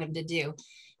what I wanted to do.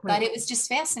 Right. But it was just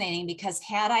fascinating because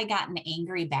had I gotten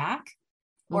angry back,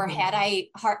 or had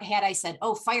I said,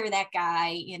 oh, fire that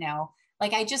guy,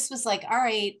 like, I just was like, all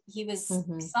right, he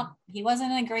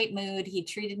wasn't in a great mood. He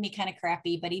treated me kind of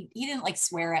crappy, but he didn't like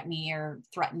swear at me or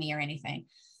threaten me or anything.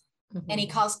 And he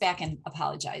calls back and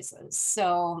apologizes.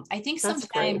 So I think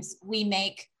sometimes we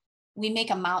make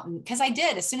a mountain, because I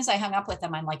did, as soon as I hung up with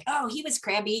him, I'm like, oh, he was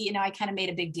crabby. I kind of made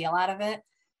a big deal out of it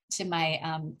to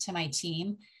my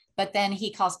team, but then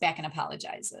he calls back and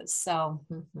apologizes. So,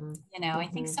 I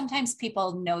think sometimes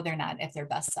people know they're not at their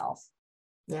best self.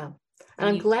 Yeah. And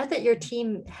I'm glad that your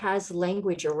team has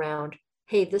language around,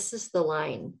 hey, this is the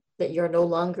line that you're no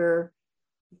longer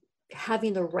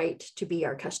having the right to be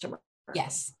our customer.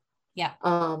 Yes. Yeah.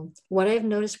 What I've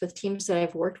noticed with teams that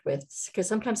I've worked with, because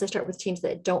sometimes I start with teams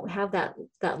that don't have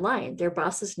that line, their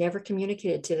bosses never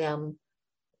communicated to them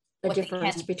what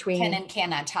difference between can and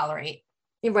cannot tolerate.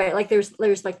 Right. Like there's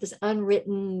like this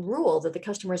unwritten rule that the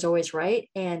customer is always right.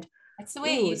 And that's the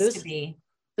way it used to be.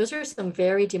 Those are some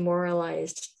very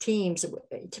demoralized teams,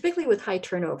 typically with high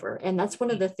turnover. And that's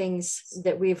one of the things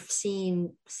that we've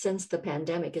seen since the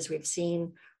pandemic is we've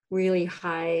seen really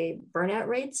high burnout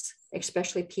rates,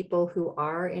 especially people who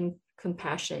are in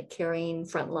compassionate, caring,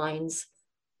 front lines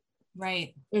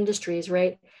industries,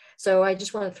 right? So I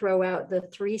just want to throw out the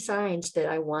 3 signs that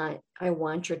I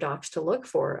want your docs to look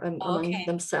for among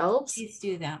themselves. Please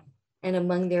do that. And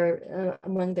among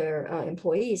their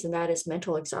employees, and that is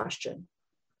mental exhaustion.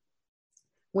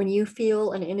 When you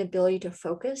feel an inability to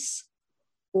focus,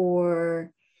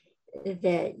 or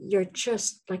that you're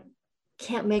just like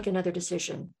can't make another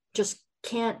decision, just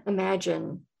can't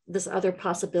imagine this other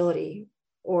possibility,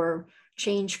 or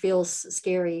change feels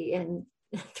scary and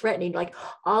threatening, like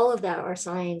all of that are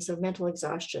signs of mental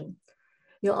exhaustion.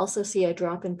 You'll also see a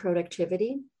drop in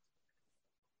productivity,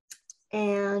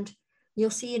 and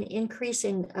you'll see an increase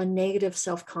in a negative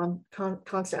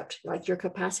self-concept, like your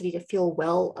capacity to feel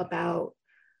well about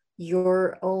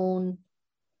your own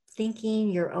thinking,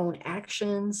 your own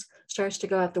actions starts to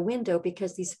go out the window,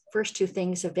 because these first 2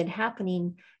 things have been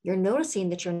happening. You're noticing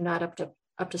that you're not up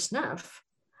to snuff,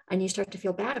 and you start to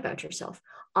feel bad about yourself.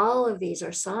 All of these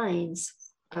are signs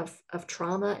of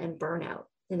trauma and burnout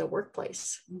in the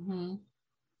workplace.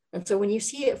 And so when you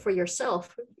see it for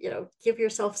yourself, give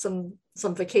yourself some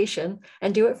vacation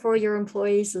and do it for your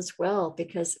employees as well,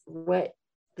 because what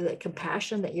the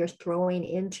compassion that you're throwing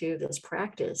into this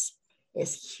practice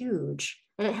is huge,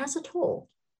 and it has a toll.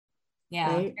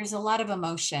 Yeah, right? There's a lot of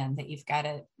emotion that you've got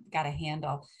to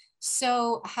handle.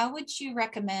 So how would you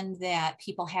recommend that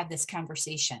people have this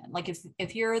conversation? Like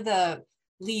if you're the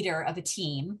leader of a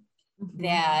team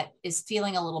that is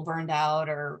feeling a little burned out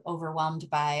or overwhelmed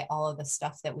by all of the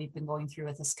stuff that we've been going through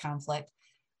with this conflict,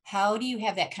 how do you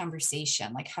have that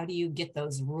conversation? Like, how do you get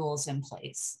those rules in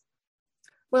place?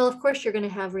 Well, of course, you're going to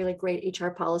have really great HR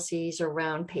policies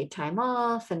around paid time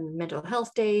off and mental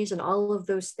health days and all of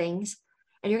those things.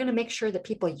 And you're going to make sure that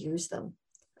people use them.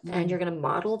 And you're going to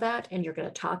model that, and you're going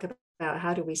to talk about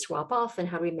how do we swap off and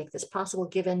how do we make this possible,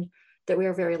 given that we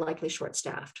are very likely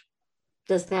short-staffed.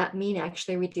 Does that mean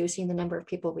actually reducing the number of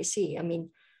people we see? I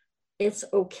mean, it's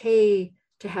okay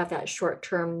to have that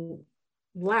short-term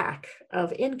lack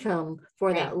of income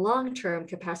for that long-term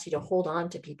capacity to hold on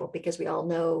to people, because we all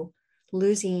know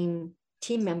losing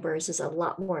team members is a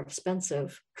lot more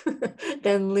expensive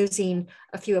than losing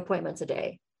a few appointments a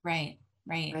day. Right.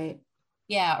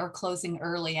 Yeah. Or closing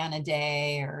early on a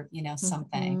day, or,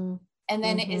 something. And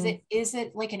then is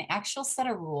it like an actual set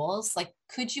of rules? Like,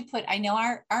 could you I know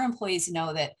our employees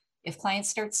know that if clients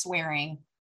start swearing,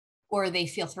 or they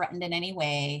feel threatened in any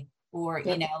way, or,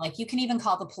 like, you can even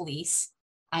call the police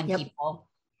on Yep. people.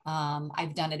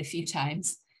 I've done it a few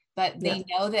times, but they Yep.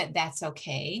 know that that's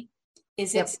okay.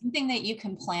 Is it Yep. something that you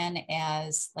can plan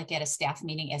as like at a staff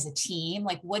meeting as a team?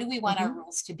 Like, what do we want our Mhm.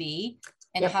 rules to be?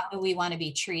 And Yep. how do we want to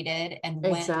be treated? And when do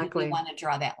we Exactly. want to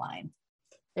draw that line?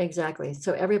 Exactly.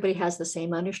 So everybody has the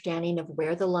same understanding of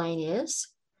where the line is,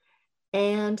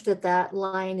 and that that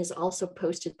line is also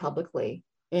posted publicly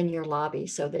in your lobby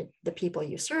so that the people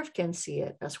you serve can see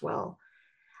it as well.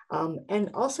 And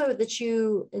also that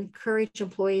you encourage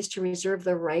employees to reserve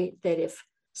the right that if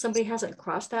somebody hasn't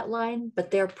crossed that line, but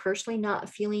they're personally not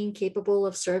feeling capable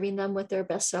of serving them with their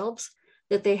best selves,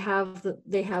 that they have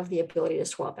the ability to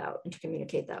swap out and to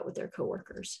communicate that with their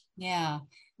coworkers. Yeah.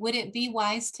 Would it be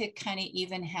wise to kind of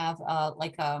even have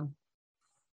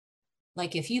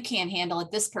like if you can't handle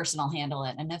it, this person will handle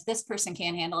it. And if this person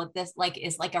can't handle it, this like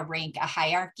is like a rank, a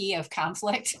hierarchy of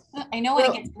conflict. I know when it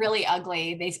Well, gets really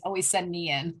ugly, they always send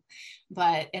me in,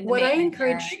 but in the what I manager,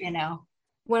 encourage you know.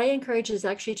 what I encourage is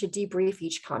actually to debrief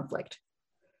each conflict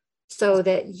so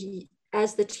that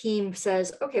as the team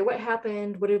says, okay, what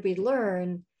happened? What did we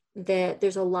learn? That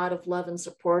there's a lot of love and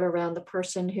support around the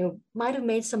person who might have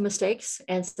made some mistakes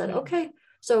and said, okay,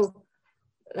 so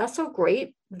that's so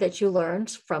great that you learned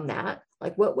from that.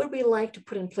 Like, what would we like to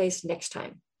put in place next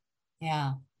time?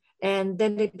 Yeah. And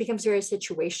then it becomes very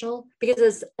situational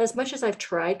because as much as I've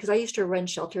tried, because I used to run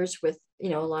shelters with, a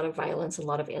lot of violence and a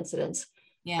lot of incidents,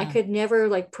 I Yeah. could never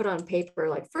like put on paper,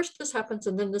 like first this happens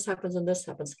and then this happens and this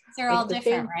happens. They're all Like the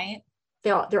different, thing, right?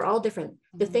 they're all different.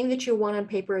 The Mhm. thing that you want on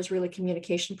paper is really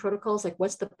communication protocols. Like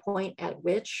what's the point at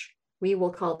which we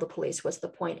will call the police? What's the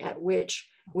point at which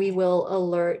we Okay. will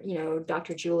alert,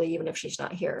 Dr. Julie, even if she's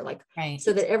not here, like, Right.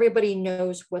 so that everybody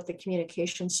knows what the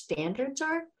communication standards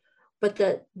are, but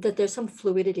that there's some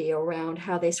fluidity around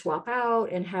how they swap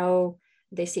out and how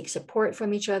they seek support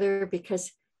from each other,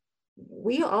 because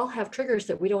we all have triggers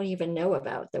that we don't even know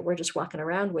about, that we're just walking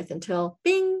around with until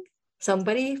bing,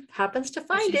 somebody happens to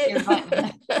find Pushes your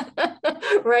button.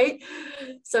 it. Right.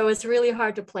 So it's really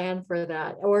hard to plan for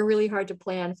that, or really hard to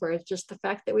plan for just the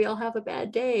fact that we all have a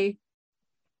bad day.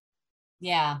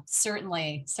 Yeah,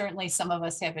 certainly. Certainly some of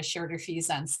us have a shorter fuse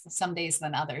on some days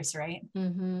than others, right?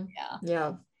 Mm-hmm. Yeah.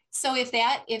 Yeah. So if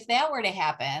that were to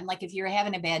happen, like if you're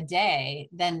having a bad day,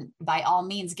 then by all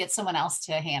means get someone else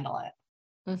to handle it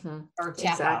Mm-hmm. or tap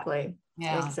out. Exactly.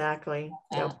 Yeah. Exactly.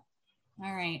 Yeah. Yep.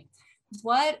 All right.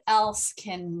 What else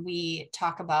can we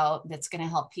talk about that's going to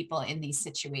help people in these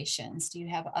situations? Do you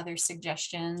have other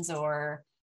suggestions? Or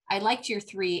I liked your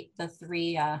three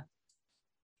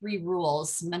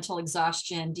rules: mental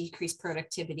exhaustion, decreased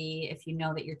productivity if you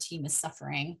know that your team is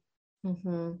suffering.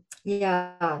 Mm-hmm.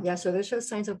 Yeah. Yeah. So there's those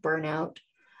signs of burnout.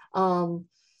 Um,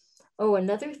 oh,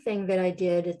 another thing that I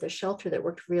did at the shelter that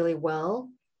worked really well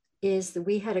is that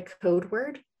we had a code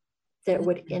word that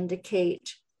would Mhm.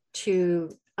 indicate to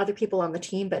other people on the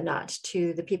team, but not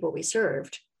to the people we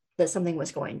served, that something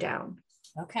was going down.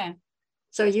 Okay.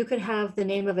 So you could have the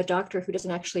name of a doctor who doesn't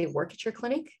actually work at your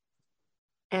clinic.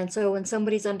 And so when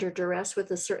somebody's under duress with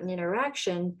a certain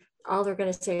interaction, all they're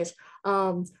going to say is,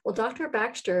 well, Dr.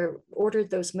 Baxter ordered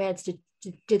those meds.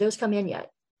 Did those come in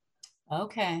yet?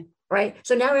 Okay. Right.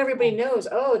 So now everybody Okay. knows,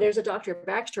 oh, there's a Dr.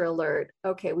 Baxter alert.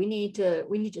 Okay, we need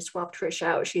to swap Trish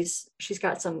out. She's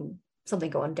got something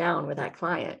going down with that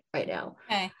client right now.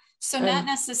 Okay. So not And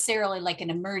necessarily like an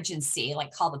emergency,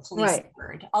 like call the police right.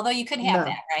 word, although you could have No,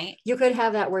 that, right? you could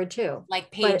have that word too. Like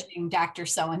But paging Dr.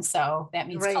 So-and-so, that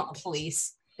means call the right,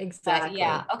 police. But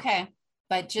yeah, exactly. okay.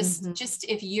 But just Mhm. just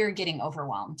if you're getting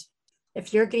overwhelmed.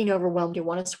 If you're getting overwhelmed, you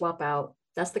want to swap out,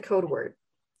 that's the code word,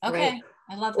 right? Okay.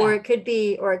 I love Or that. it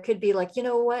could be like, you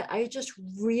know what, I just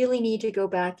really need to go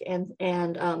back and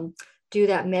do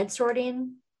that med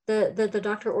sorting the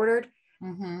doctor ordered.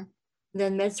 Mm-hmm.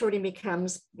 Then med sorting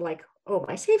becomes like, oh,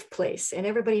 my safe place. And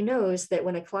everybody knows that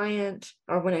when a client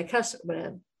or one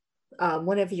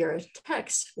of your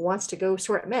techs wants to go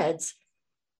sort meds,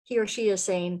 he or she is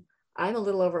saying, I'm a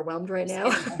little overwhelmed right Just now.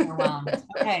 getting overwhelmed.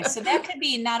 Okay. So that could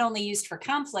be not only used for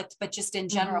conflict, but just in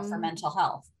general for Mm-hmm. mental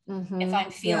health. If Mm-hmm. I'm Yeah.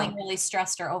 feeling really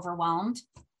stressed or overwhelmed,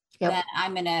 then Yep.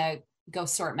 I'm going to go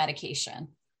sort medication,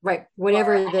 Right. or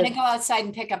I'm going to go outside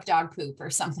and pick up dog poop or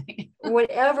something.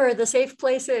 Whatever the safe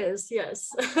place is. Yes.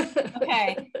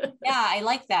 Okay. Yeah, I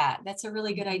like that. That's a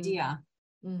really good Mm-hmm. idea.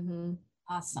 Mm-hmm.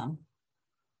 Awesome.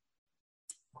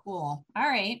 Cool. All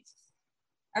right.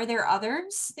 Are there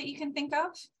others that you can think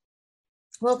of?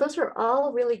 Well, those are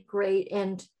all really great.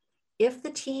 And if the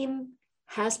team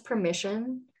has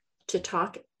permission to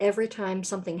talk every time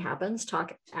something happens,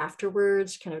 talk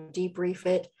afterwards, kind of debrief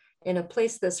it in a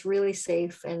place that's really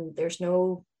safe and there's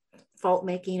no fault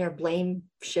making or blame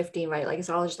shifting, right? Like it's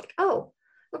all just like, oh,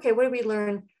 okay, what did we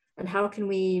learn and how can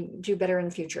we do better in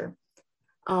the future?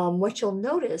 What you'll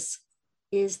notice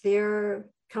is their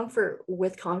comfort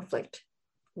with conflict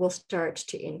will start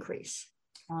to increase.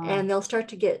 And they'll start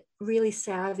to get really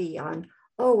savvy on,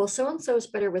 oh, well, so-and-so is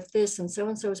better with this and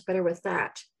so-and-so is better with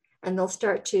that. And they'll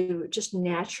start to just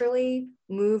naturally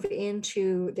move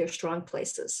into their strong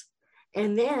places.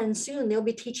 And then soon they'll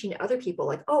be teaching other people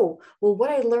like, oh, well, what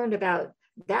I learned about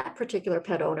that particular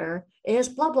pet owner is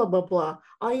blah, blah, blah, blah.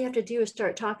 All you have to do is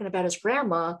start talking about his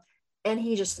grandma and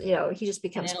he just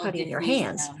becomes putty in your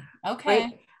hands. Them. Okay.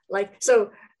 Right? Like,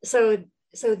 so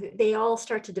they all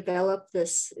start to develop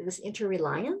this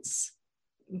interreliance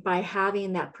by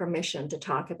having that permission to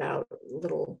talk about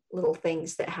little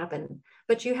things that happen.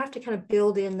 But you have to kind of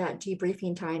build in that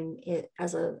debriefing time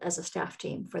as a staff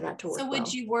team for that to work. So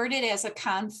would you word it as a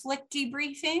conflict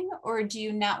debriefing, or do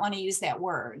you not want to use that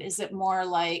word? Is it more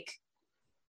like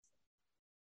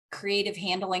creative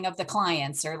handling of the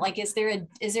clients, or like, is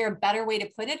there a better way to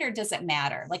put it, or does it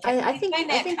matter? Like, I think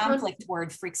that conflict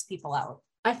word freaks people out.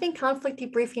 I think conflict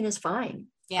debriefing is fine.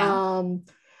 Yeah.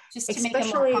 Just to make them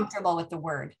more comfortable with the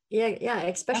word. Yeah.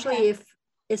 Especially if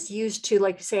it's used to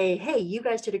like say, hey, you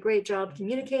guys did a great job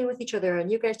communicating with each other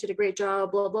and you guys did a great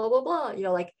job, blah, blah, blah, blah.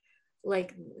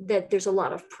 Like that there's a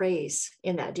lot of praise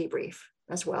in that debrief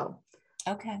as well.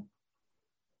 Okay.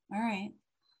 All right.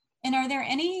 And are there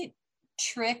any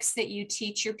tricks that you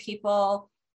teach your people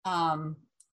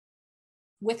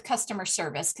with customer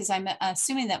service? Because I'm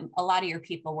assuming that a lot of your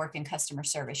people work in customer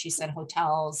service. You said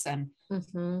hotels and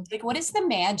like, what is the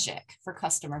magic for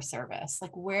customer service?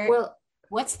 Like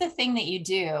what's the thing that you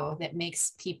do that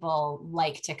makes people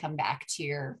like to come back to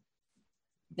your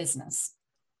business?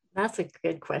 That's a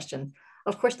good question.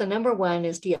 Of course, the number one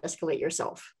is de-escalate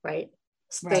yourself, right?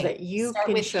 So that you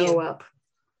can show up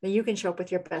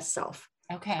with your best self.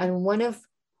 Okay. And one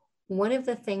of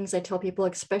the things I tell people,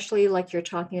 especially like you're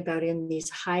talking about in these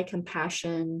high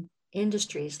compassion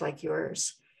industries like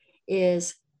yours,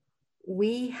 is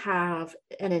we have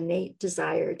an innate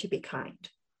desire to be kind,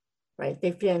 right?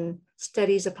 They've been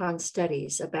studies upon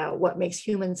studies about what makes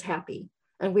humans happy.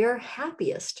 And we are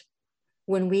happiest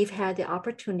when we've had the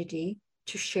opportunity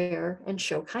to share and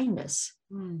show kindness,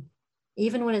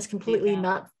 even when it's completely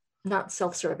not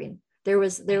self-serving. There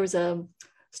was a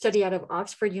study out of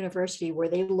Oxford University where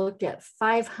they looked at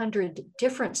 500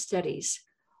 different studies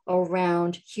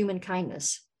around human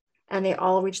kindness, and they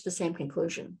all reached the same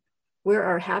conclusion. We're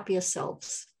our happiest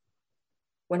selves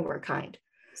when we're kind.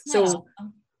 So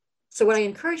what I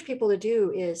encourage people to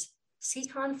do is see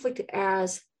conflict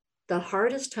as the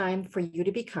hardest time for you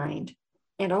to be kind,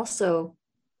 and also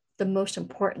the most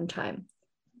important time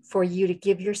for you to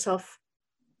give yourself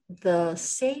the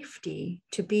safety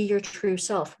to be your true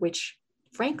self, which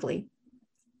frankly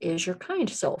is your kind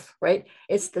self, right?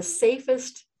 It's the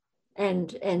safest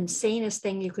and sanest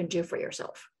thing you can do for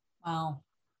yourself. Wow.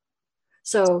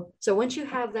 So once you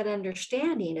have that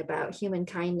understanding about human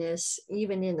kindness,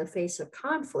 even in the face of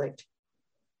conflict,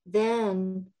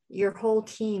 then your whole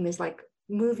team is like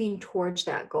moving towards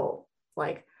that goal.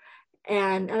 Like,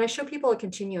 and I show people a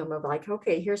continuum of like,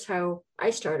 okay, here's how I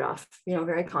start off,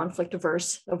 very conflict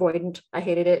averse, avoidant. I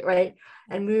hated it, right?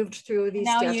 And moved through these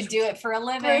now steps. You do it for a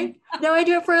living. Right? Now I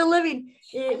do it for a living.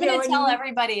 I'm going to tell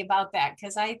everybody about that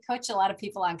because I coach a lot of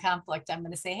people on conflict. I'm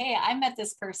going to say, hey, I met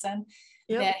this person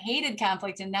that hated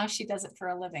conflict and now she does it for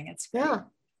a living. It's great.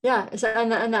 Yeah. So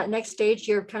and that next stage,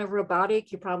 you're kind of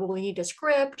robotic. You probably need a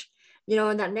script.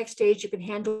 In that next stage, you can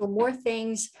handle more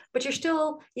things, but you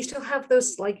still have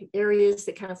those like areas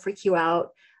that kind of freak you out.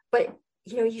 But,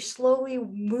 you slowly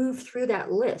move through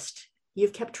that list.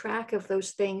 You've kept track of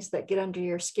those things that get under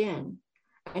your skin,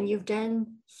 and you've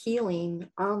done healing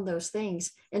on those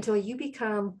things until you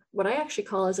become what I actually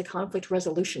call as a conflict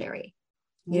resolutionary.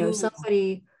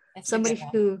 Somebody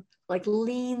who like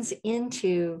leans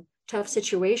into tough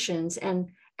situations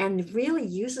and really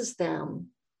uses them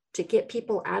to get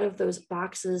people out of those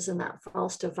boxes and that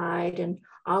false divide and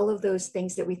all of those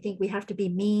things that we think we have to be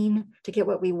mean to get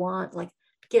what we want, like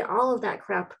get all of that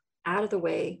crap out of the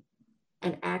way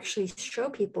and actually show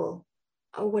people,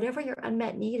 oh, whatever your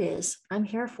unmet need is, I'm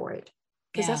here for it.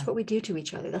 Because that's what we do to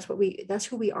each other. That's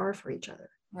who we are for each other.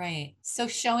 Right. So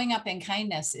showing up in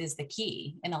kindness is the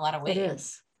key in a lot of ways. It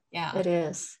is. Yeah. It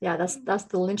is. Yeah. That's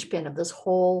the linchpin of this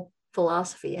whole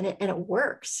philosophy. And it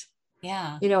works.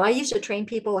 Yeah. I used to train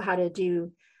people how to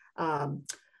do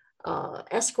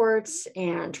escorts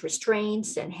and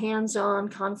restraints and hands-on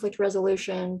conflict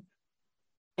resolution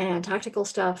and tactical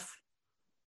stuff.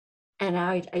 And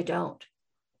I don't,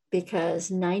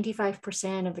 because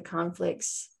 95% of the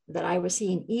conflicts that I was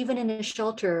seeing, even in a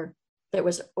shelter, that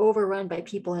was overrun by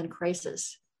people in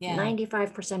crisis. Yeah.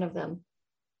 95% of them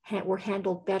were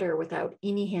handled better without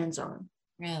any hands-on.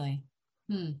 Really?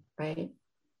 Right.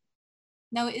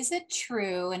 Now, is it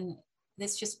true, and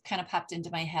this just kind of popped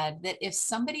into my head, that if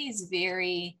somebody is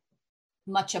very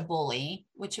much a bully,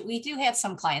 which we do have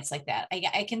some clients like that.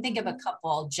 I can think of a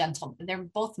couple gentlemen, they're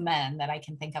both men that I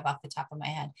can think of off the top of my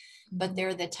head, but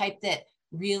they're the type that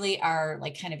really are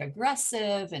like kind of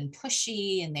aggressive and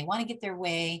pushy and they want to get their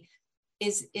way.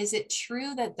 Is it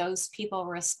true that those people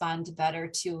respond better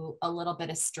to a little bit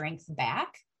of strength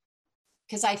back?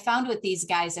 Because I found with these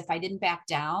guys, if I didn't back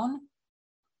down,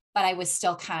 but I was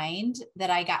still kind,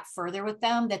 that I got further with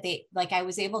them, that they, like, I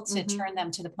was able to turn them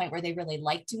to the point where they really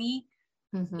liked me.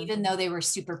 Even though they were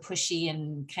super pushy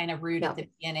and kind of rude at the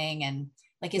beginning. And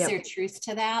like, is there truth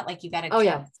to that? Like, you got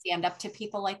to stand up to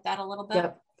people like that a little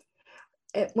bit.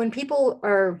 When people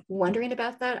are wondering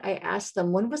about that, I ask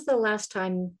them, when was the last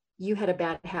time you had a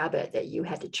bad habit that you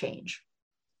had to change?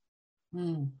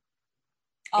 All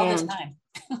the time.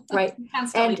 Right.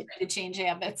 Constantly trying to change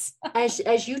habits.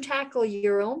 as you tackle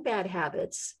your own bad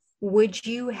habits, would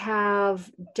you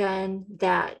have done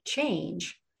that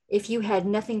change if you had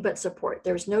nothing but support?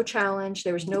 There was no challenge.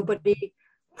 There was nobody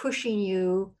pushing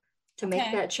you to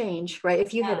make that change, right?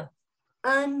 If you had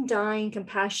undying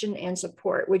compassion and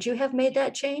support, would you have made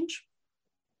that change?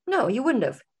 No, you wouldn't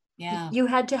have. Yeah. You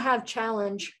had to have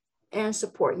challenge and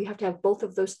support. You have to have both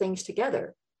of those things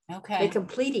together. Okay. They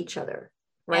complete each other,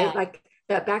 right? Yeah. Like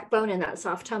that backbone and that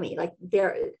soft tummy, like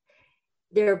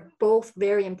they're both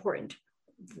very important.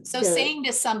 So saying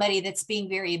to somebody that's being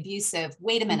very abusive,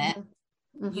 wait a minute,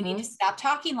 you need to stop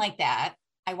talking like that.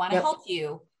 I want to help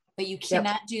you, but you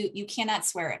cannot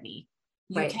swear at me.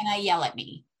 You cannot yell at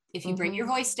me. If you bring your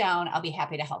voice down, I'll be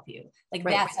happy to help you. Like,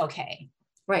 that's okay.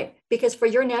 Right. Because for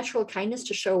your natural kindness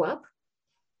to show up,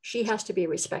 she has to be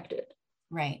respected.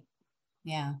 Right.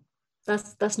 Yeah.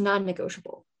 That's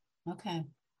non-negotiable. Okay.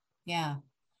 Yeah.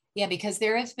 Yeah. Because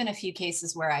there has been a few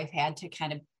cases where I've had to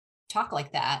kind of talk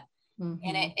like that.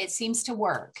 And it seems to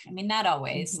work. I mean, not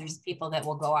always. There's people that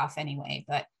will go off anyway,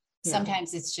 but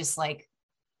sometimes it's just like,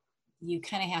 you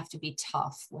kind of have to be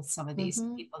tough with some of these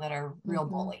people that are real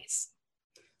bullies.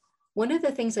 One of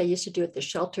the things I used to do at the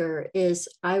shelter is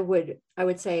I would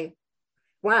say,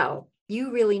 wow,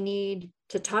 you really need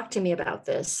to talk to me about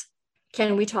this.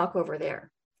 Can we talk over there?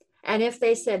 And if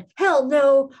they said, hell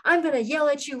no, I'm going to yell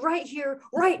at you right here,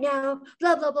 right now,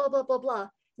 blah, blah, blah, blah, blah, blah.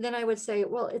 Then I would say,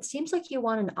 well, it seems like you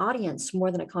want an audience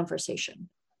more than a conversation.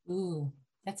 Ooh,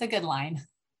 that's a good line.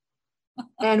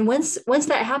 And once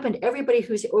that happened, everybody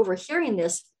who's overhearing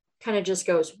this kind of just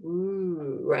goes,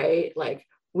 ooh, right? Like,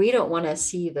 we don't want to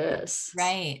see this.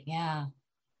 Right. Yeah.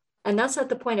 And that's at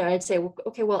the point I'd say, well,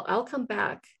 okay, well, I'll come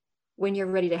back when you're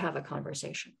ready to have a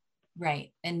conversation.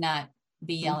 Right. And not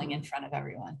be yelling in front of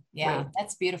everyone. Yeah. Right.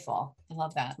 That's beautiful. I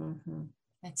love that.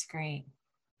 That's great.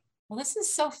 Well, this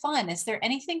is so fun. Is there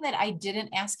anything that I didn't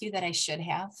ask you that I should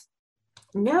have?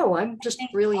 No, I'm just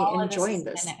really enjoying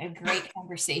this. Been a great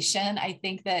conversation. I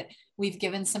think that we've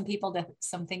given some people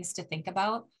some things to think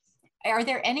about. Are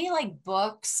there any like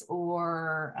books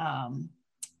or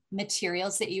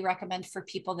materials that you recommend for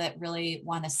people that really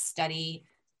want to study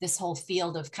this whole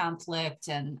field of conflict?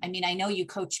 And I mean, I know you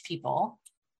coach people,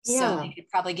 so they could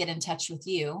probably get in touch with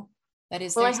you. But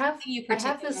is there something you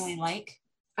particularly like?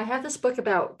 I have this book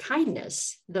about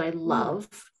kindness that I love.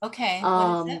 Okay.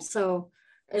 What is it? So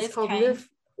it's called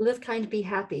Live Kind, Be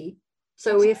Happy.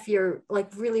 So if you're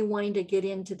like really wanting to get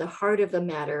into the heart of the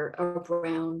matter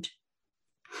around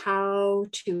how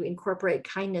to incorporate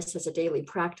kindness as a daily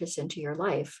practice into your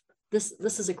life, this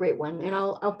is a great one. And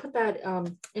I'll put that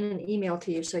in an email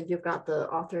to you so you've got the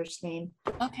author's name.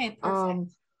 Okay,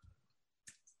 perfect.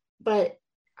 But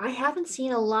I haven't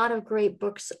seen a lot of great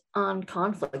books on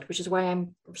conflict, which is why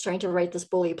I'm starting to write this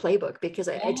bully playbook, because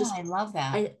I love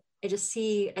that. I just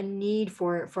see a need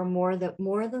for more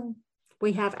than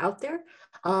we have out there.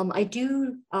 I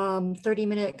do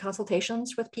 30-minute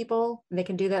consultations with people, and they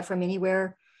can do that from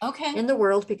anywhere in the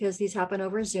world because these happen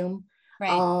over Zoom.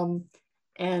 Right.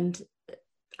 And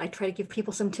I try to give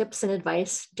people some tips and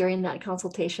advice during that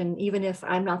consultation, even if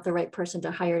I'm not the right person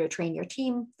to hire to train your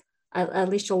team. At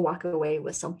least you'll walk away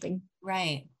with something.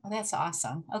 Right. Well, that's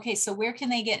awesome. Okay. So where can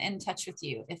they get in touch with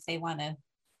you if they want to?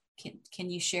 Can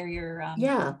you share your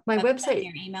my website,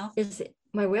 your email?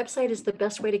 My website is the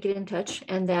best way to get in touch,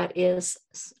 and that is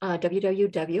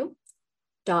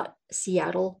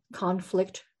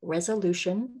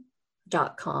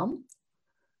www.seattleconflictresolution.com.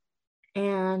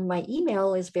 And my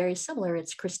email is very similar.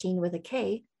 It's Kristine with a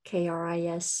K, Kristine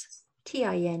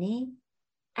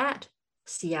 @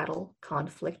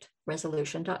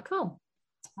 seattleconflictresolution.com.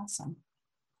 Awesome.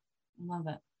 I love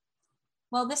it.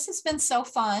 Well, this has been so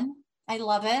fun. I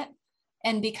love it.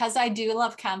 And because I do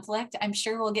love conflict, I'm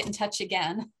sure we'll get in touch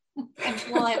again. I'm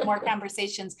sure we'll have more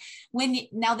conversations.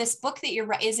 Now this book that you're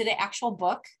writing, is it an actual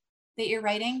book that you're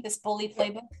writing, this bully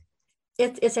playbook?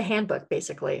 It's a handbook,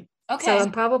 basically. Okay. So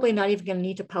I'm probably not even going to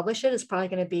need to publish it. It's probably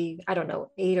going to be, I don't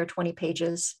know, 8 or 20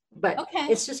 pages, but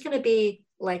it's just going to be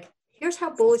like, here's how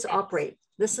bullies operate.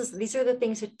 These are the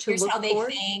things to here's look how they for.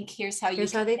 Think. Here's how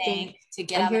here's you how they think to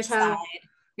get and on here's the how, side.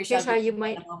 Here's how you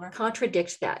might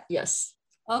contradict that. Yes.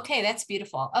 Okay, that's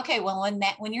beautiful. Okay, well,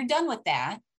 when you're done with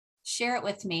that, share it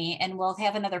with me, and we'll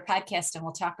have another podcast, and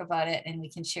we'll talk about it, and we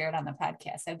can share it on the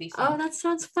podcast. That'd be fun. Oh, that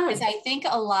sounds fun. Because I think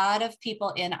a lot of people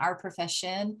in our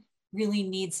profession really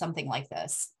need something like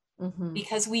this,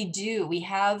 because we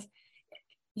have,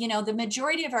 the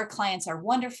majority of our clients are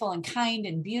wonderful and kind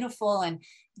and beautiful,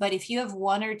 but if you have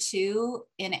one or two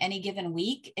in any given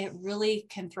week, it really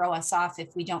can throw us off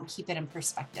if we don't keep it in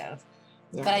perspective.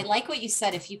 Yeah. But I like what you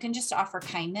said. If you can just offer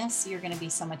kindness, you're going to be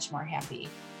so much more happy.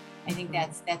 I think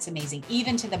that's amazing,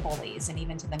 even to the bullies and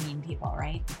even to the mean people,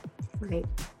 right? Right.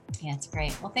 Yeah, it's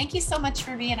great. Well, thank you so much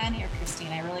for being on here,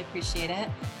 Kristine. I really appreciate it.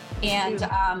 And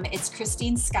it's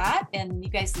Kristine Scott, and you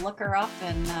guys look her up,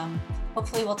 and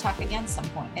hopefully we'll talk again at some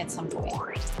point.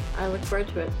 I look forward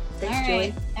to it. Thanks, all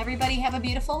right. Julie. Everybody have a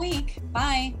beautiful week.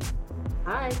 Bye.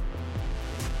 Bye.